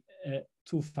wouldn't be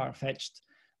too far-fetched.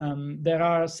 There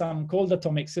are some cold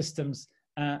atomic systems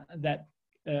that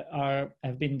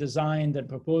have been designed and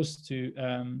proposed to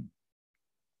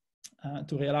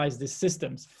realize these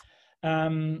systems.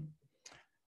 And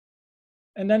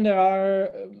then there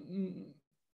are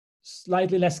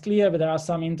slightly less clear, but there are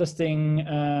some interesting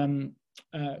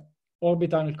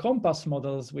orbital compass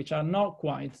models, which are not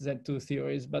quite Z2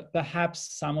 theories, but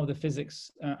perhaps some of the physics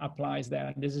applies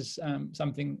there. This is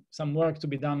some work to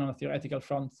be done on a theoretical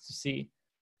front to see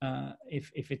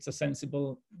if it's a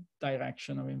sensible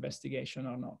direction of investigation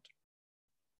or not.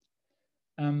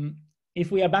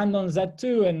 If we abandon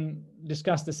Z2 and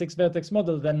discuss the 6-vertex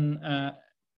model, then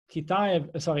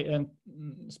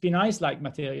spin ice-like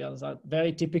materials are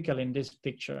very typical in this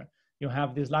picture. You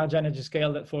have this large energy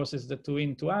scale that forces the 2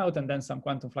 in, 2 out, and then some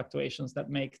quantum fluctuations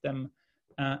that make them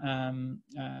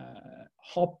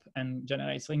hop and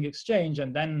generates ring exchange.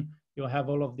 And then you have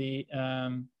all of the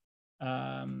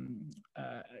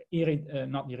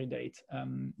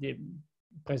the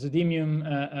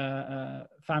Praseodymium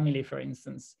family, for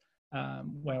instance,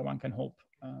 where one can hope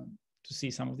to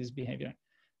see some of this behavior.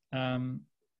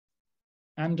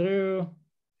 Andrew?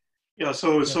 Yeah,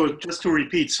 so just to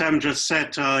repeat, Sam just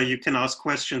said you can ask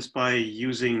questions by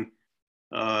using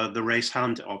the raise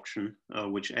hand option,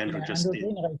 which Andrew just did.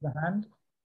 Andrew, raise the hand.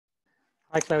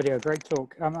 Hi, Claudio. Great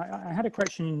talk. I had a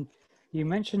question. You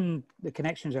mentioned the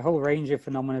connections, a whole range of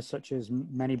phenomena such as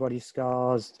many-body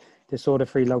scars,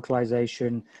 disorder-free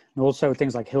localization, and also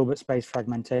things like Hilbert space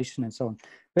fragmentation and so on.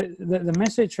 But the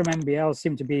message from MBL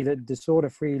seemed to be that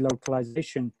disorder-free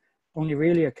localization only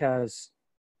really occurs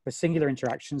for singular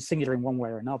interactions, singular in one way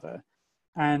or another.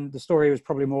 And the story was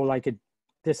probably more like a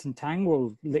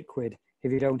disentangled liquid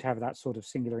if you don't have that sort of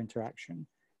singular interaction.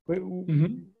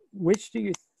 Which do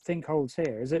you think holds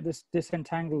here? Is it this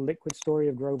disentangled liquid story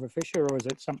of Grover Fisher, or is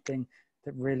it something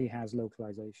that really has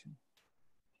localization?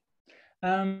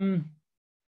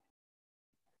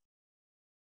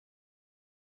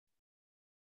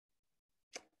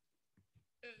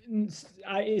 It's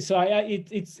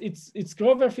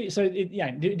Grover Fisher. So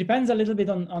it depends a little bit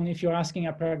on if you're asking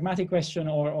a pragmatic question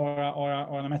or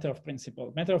a matter of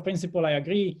principle. Matter of principle, I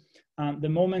agree. The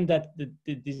moment that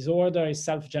the disorder is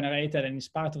self-generated and is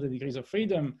part of the degrees of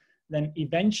freedom, then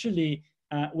eventually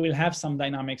we'll have some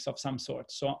dynamics of some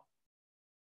sort. So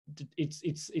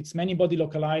it's many-body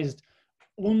localized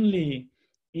only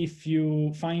if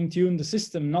you fine-tune the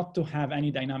system not to have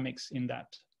any dynamics in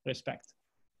that respect.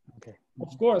 Okay.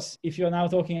 Of course, if you're now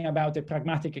talking about a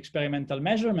pragmatic experimental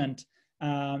measurement,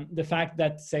 the fact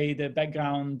that, say, the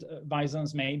background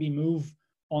bosons maybe move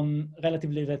on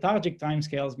relatively lethargic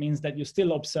timescales means that you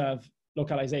still observe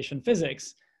localization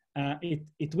physics.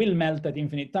 It will melt at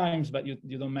infinite times, but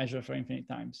you don't measure for infinite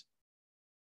times.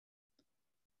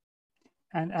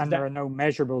 And there are no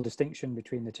measurable distinction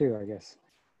between the two, I guess.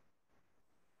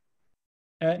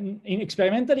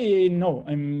 Experimentally, no.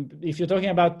 If you're talking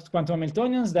about quantum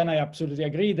Hamiltonians, then I absolutely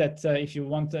agree that if you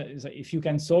want, if you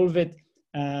can solve it,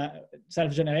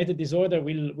 self-generated disorder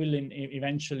will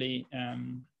eventually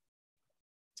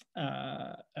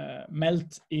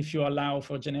melt if you allow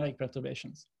for generic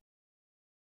perturbations.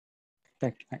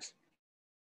 Thanks.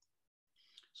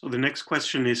 So the next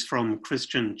question is from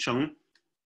Christian Chung.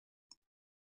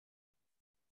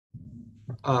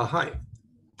 Hi,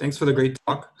 thanks for the great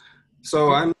talk.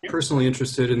 So I'm personally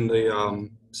interested in the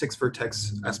 6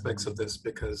 vertex aspects of this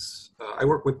because I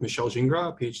work with Michel Gingras,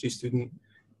 a PhD student,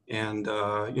 and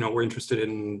we're interested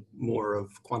in more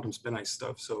of quantum spin-ice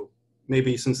stuff. So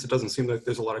maybe, since it doesn't seem like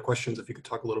there's a lot of questions, if you could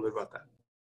talk a little bit about that.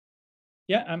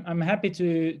 Yeah, I'm happy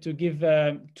to give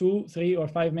 2, 3, or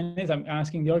 5 minutes. I'm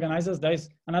asking the organizers. There is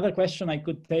another question I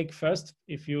could take first.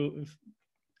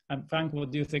 Frank, what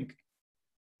do you think?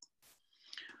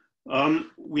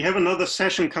 We have another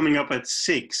session coming up at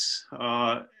 6,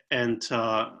 and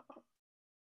I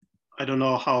don't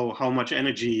know how much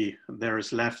energy there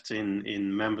is left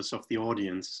in members of the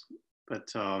audience, but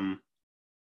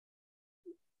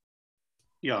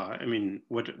yeah, I mean,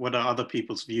 what are other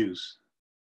people's views?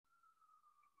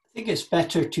 I think it's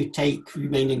better to take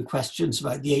remaining questions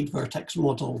about the 8 vertex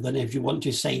model than if you want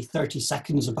to say 30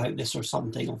 seconds about this or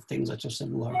something of things that are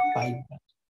similar.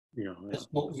 Yeah. It's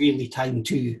not really time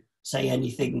to say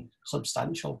anything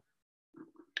substantial.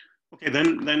 Okay,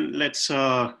 then let's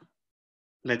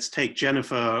take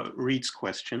Jennifer Reed's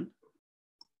question.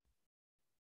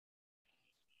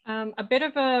 A bit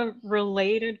of a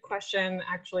related question,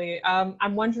 actually.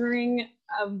 I'm wondering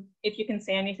if you can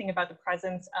say anything about the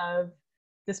presence of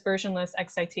dispersionless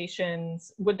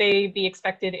excitations. Would they be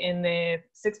expected in the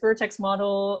 6 vertex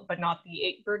model, but not the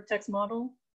 8 vertex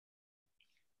model?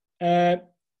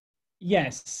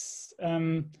 Yes.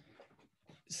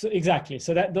 So exactly.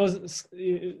 So that those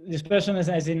dispersionless,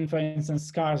 as in, for instance,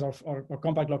 scars or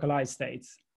compact localized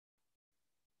states.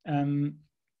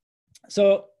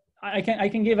 So I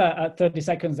can give a 30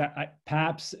 seconds that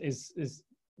perhaps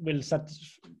will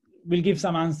give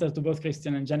some answer to both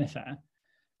Christian and Jennifer.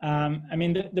 I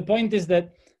mean, the point is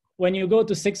that when you go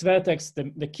to 6 vertex,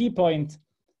 the key point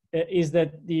is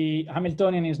that the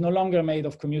Hamiltonian is no longer made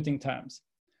of commuting terms.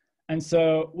 And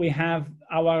so we have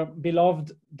our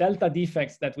beloved delta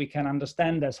defects that we can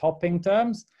understand as hopping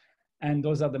terms. And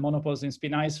those are the monopoles in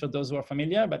spin-ice for those who are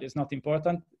familiar, but it's not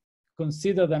important.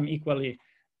 Consider them equally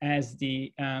as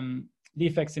the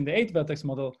defects in the 8 vertex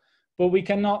model, but we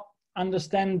cannot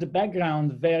understand the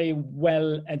background very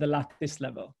well at the lattice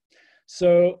level.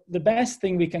 So the best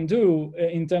thing we can do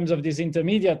in terms of this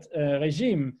intermediate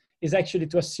regime is actually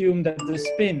to assume that the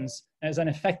spins, as an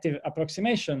effective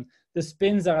approximation, the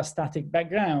spins are a static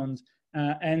background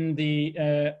and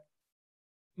the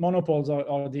monopoles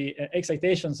or the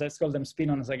excitations, let's call them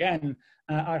spin-ons again,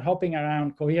 are hopping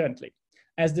around coherently.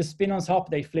 As the spin-ons hop,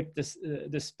 they flip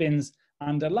the spins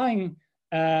underlying.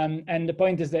 And the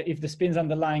point is that if the spins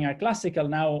underlying are classical,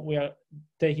 now we are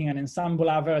taking an ensemble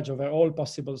average over all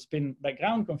possible spin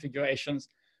background configurations.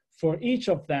 For each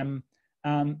of them,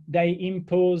 they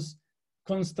impose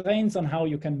constraints on how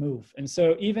you can move. And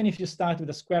so even if you start with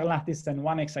a square lattice and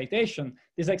one excitation,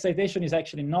 this excitation is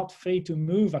actually not free to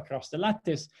move across the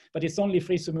lattice, but it's only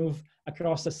free to move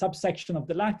across a subsection of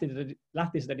the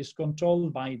lattice that is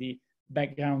controlled by the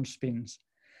background spins.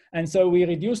 And so we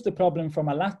reduced the problem from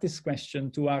a lattice question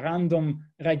to a random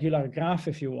regular graph,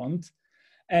 if you want.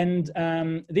 And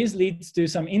this leads to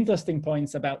some interesting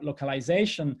points about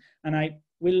localization. And I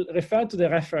will refer to the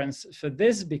reference for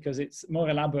this because it's more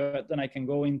elaborate than I can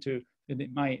go into in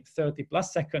my 30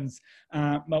 plus seconds.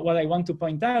 But what I want to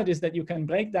point out is that you can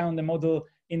break down the model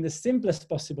in the simplest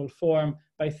possible form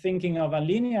by thinking of a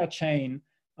linear chain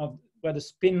of where the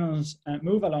spins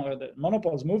move along, or the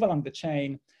monopoles move along the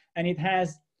chain, and it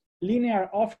has linear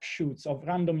offshoots of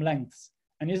random lengths.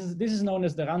 And this is known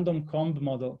as the random comb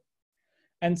model.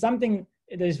 And something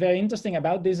that is very interesting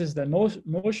about this is the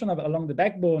motion along the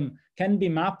backbone can be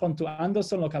mapped onto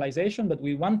Anderson localization, but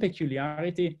with one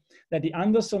peculiarity, that the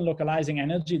Anderson localizing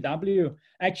energy W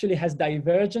actually has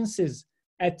divergences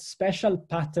at special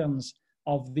patterns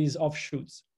of these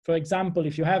offshoots. For example,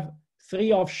 if you have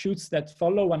 3 offshoots that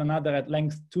follow one another at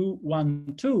length 2,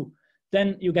 1, 2,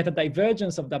 then you get a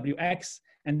divergence of Wx,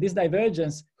 and this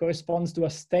divergence corresponds to a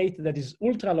state that is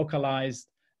ultra localized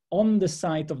on the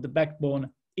site of the backbone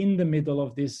in the middle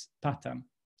of this pattern.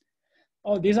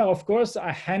 Oh, these are, of course,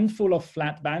 a handful of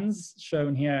flat bands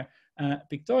shown here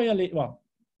pictorially. Well,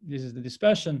 this is the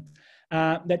dispersion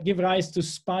that give rise to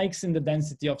spikes in the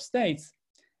density of states.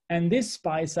 And these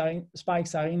spikes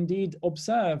are indeed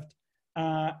observed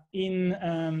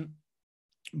in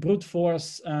brute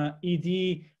force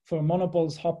ED for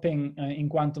monopoles hopping in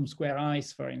quantum square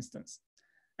ice, for instance.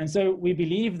 And so we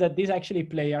believe that these actually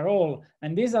play a role.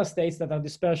 And these are states that are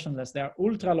dispersionless. They are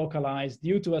ultra localized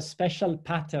due to a special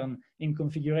pattern in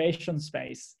configuration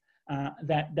space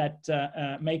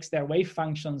that makes their wave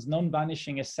functions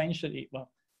non-vanishing essentially,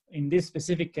 well, in this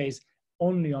specific case,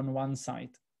 only on one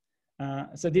site.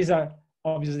 So these are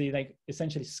obviously like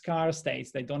essentially scarce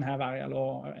states. They don't have areal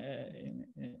law.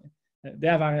 They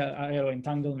have areal law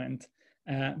entanglement.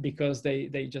 Because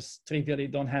they just trivially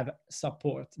don't have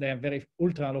support. They have very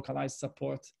ultra localized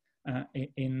support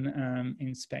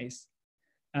in space.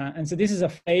 And so this is a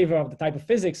favor of the type of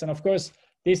physics. And of course,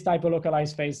 this type of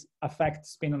localized phase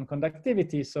affects spin on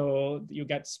conductivity. So you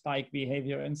get spike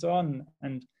behavior and so on.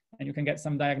 And you can get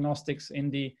some diagnostics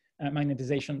in the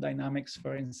magnetization dynamics,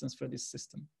 for instance, for this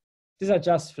system. These are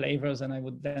just flavors, and I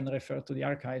would then refer to the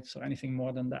archives or anything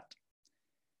more than that.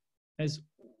 There's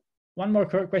one more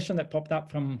question that popped up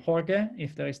from Jorge,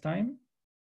 if there is time.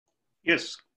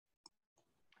 Yes.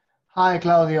 Hi,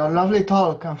 Claudio. Lovely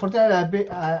talk. Unfortunately,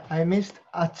 I missed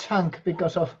a chunk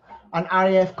because of an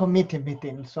RAF committee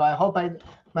meeting. So I hope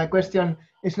my question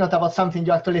is not about something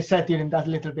you actually said during that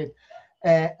little bit.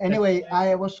 Anyway,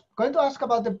 I was going to ask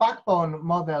about the backbone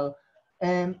model.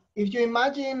 If you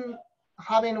imagine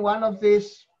having one of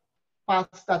these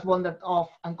paths that wandered off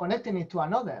and connecting it to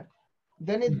another,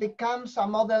 then it becomes a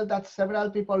model that several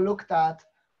people looked at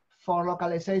for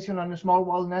localization on small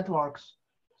world networks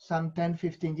some 10,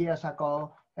 15 years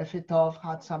ago. Efitov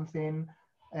had something,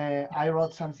 I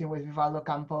wrote something with Vivaldo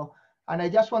Campo. And I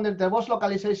just wondered, there was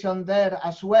localization there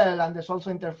as well, and there's also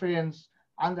interference,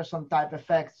 Anderson type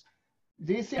effects.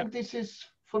 Do you think this is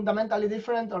fundamentally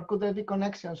different, or could there be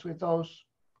connections with those?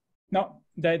 No,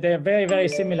 they're very, very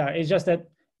similar. It's just that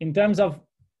in terms of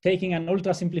taking an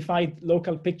ultra simplified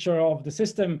local picture of the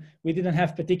system, we didn't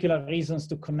have particular reasons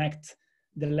to connect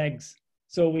the legs.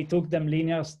 So we took them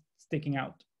linear, sticking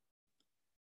out.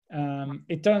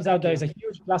 It turns out there is a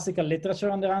huge classical literature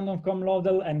on the random comb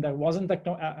model, and there wasn't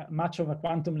much of a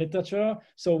quantum literature.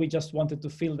 So we just wanted to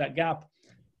fill that gap.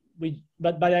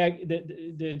 But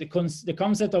the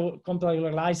concept of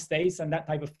comparatorized states and that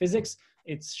type of physics,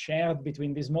 it's shared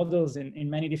between these models in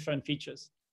many different features.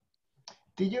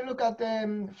 Did you look at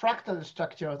the fractal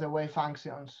structure of the wave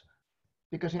functions?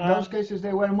 Because in those cases,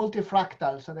 they were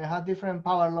multifractal, so they had different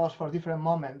power laws for different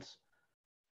moments.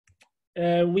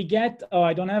 We get, oh,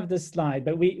 I don't have this slide,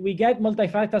 but we get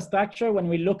multifractal structure when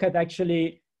we look at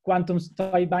actually quantum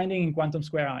tight binding in quantum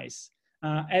square ice,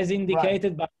 as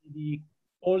indicated by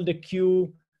all the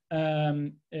Q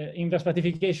inverse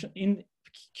stratification,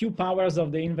 Q powers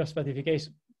of the inverse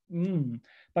stratification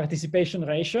participation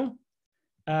ratio.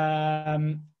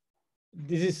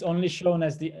 This is only shown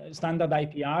as the standard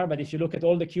IPR, but if you look at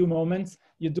all the Q moments,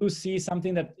 you do see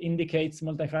something that indicates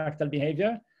multifractal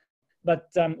behavior. But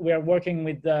we are working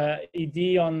with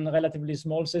ED on relatively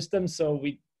small systems, so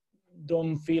we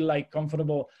don't feel like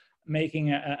comfortable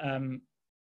making a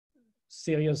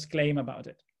serious claim about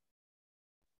it.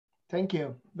 Thank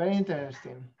you. Very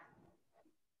interesting.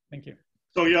 Thank you.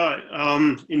 So yeah,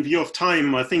 in view of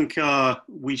time, I think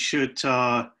we should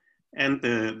end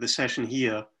the session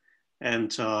here,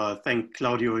 and thank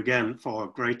Claudio again for a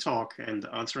great talk and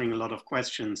answering a lot of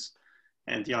questions.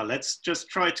 And yeah, let's just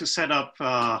try to set up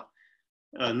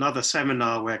another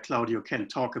seminar where Claudio can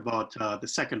talk about the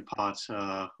second part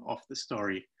of the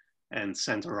story and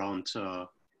send around a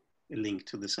link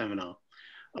to the seminar.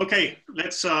 Okay,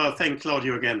 let's thank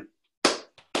Claudio again.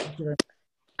 Thank you very much.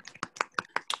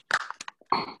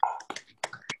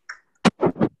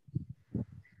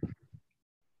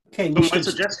 Okay, So we my should,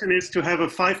 suggestion is to have a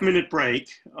 5-minute break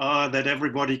that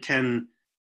everybody can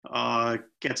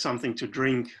get something to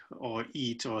drink or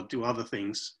eat or do other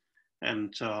things.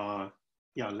 And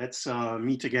yeah, let's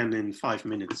meet again in 5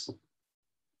 minutes.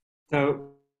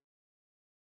 So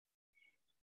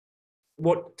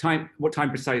what time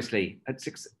precisely? At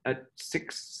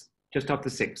six, just after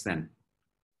 6 then?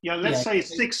 Yeah, let's Yeah.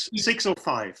 say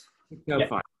 6:05.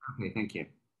 6:05. Okay, thank you.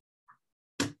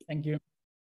 Thank you.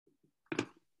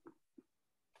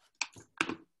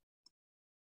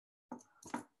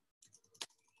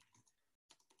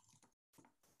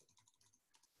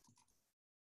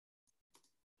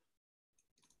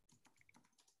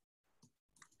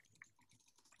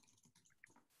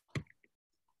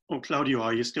 Oh, Claudio,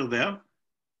 are you still there?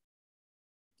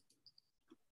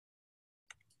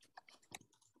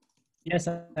 Yes,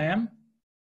 I am.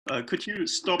 Could you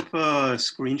stop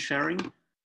screen sharing?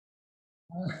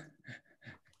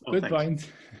 Good thanks.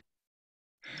 point.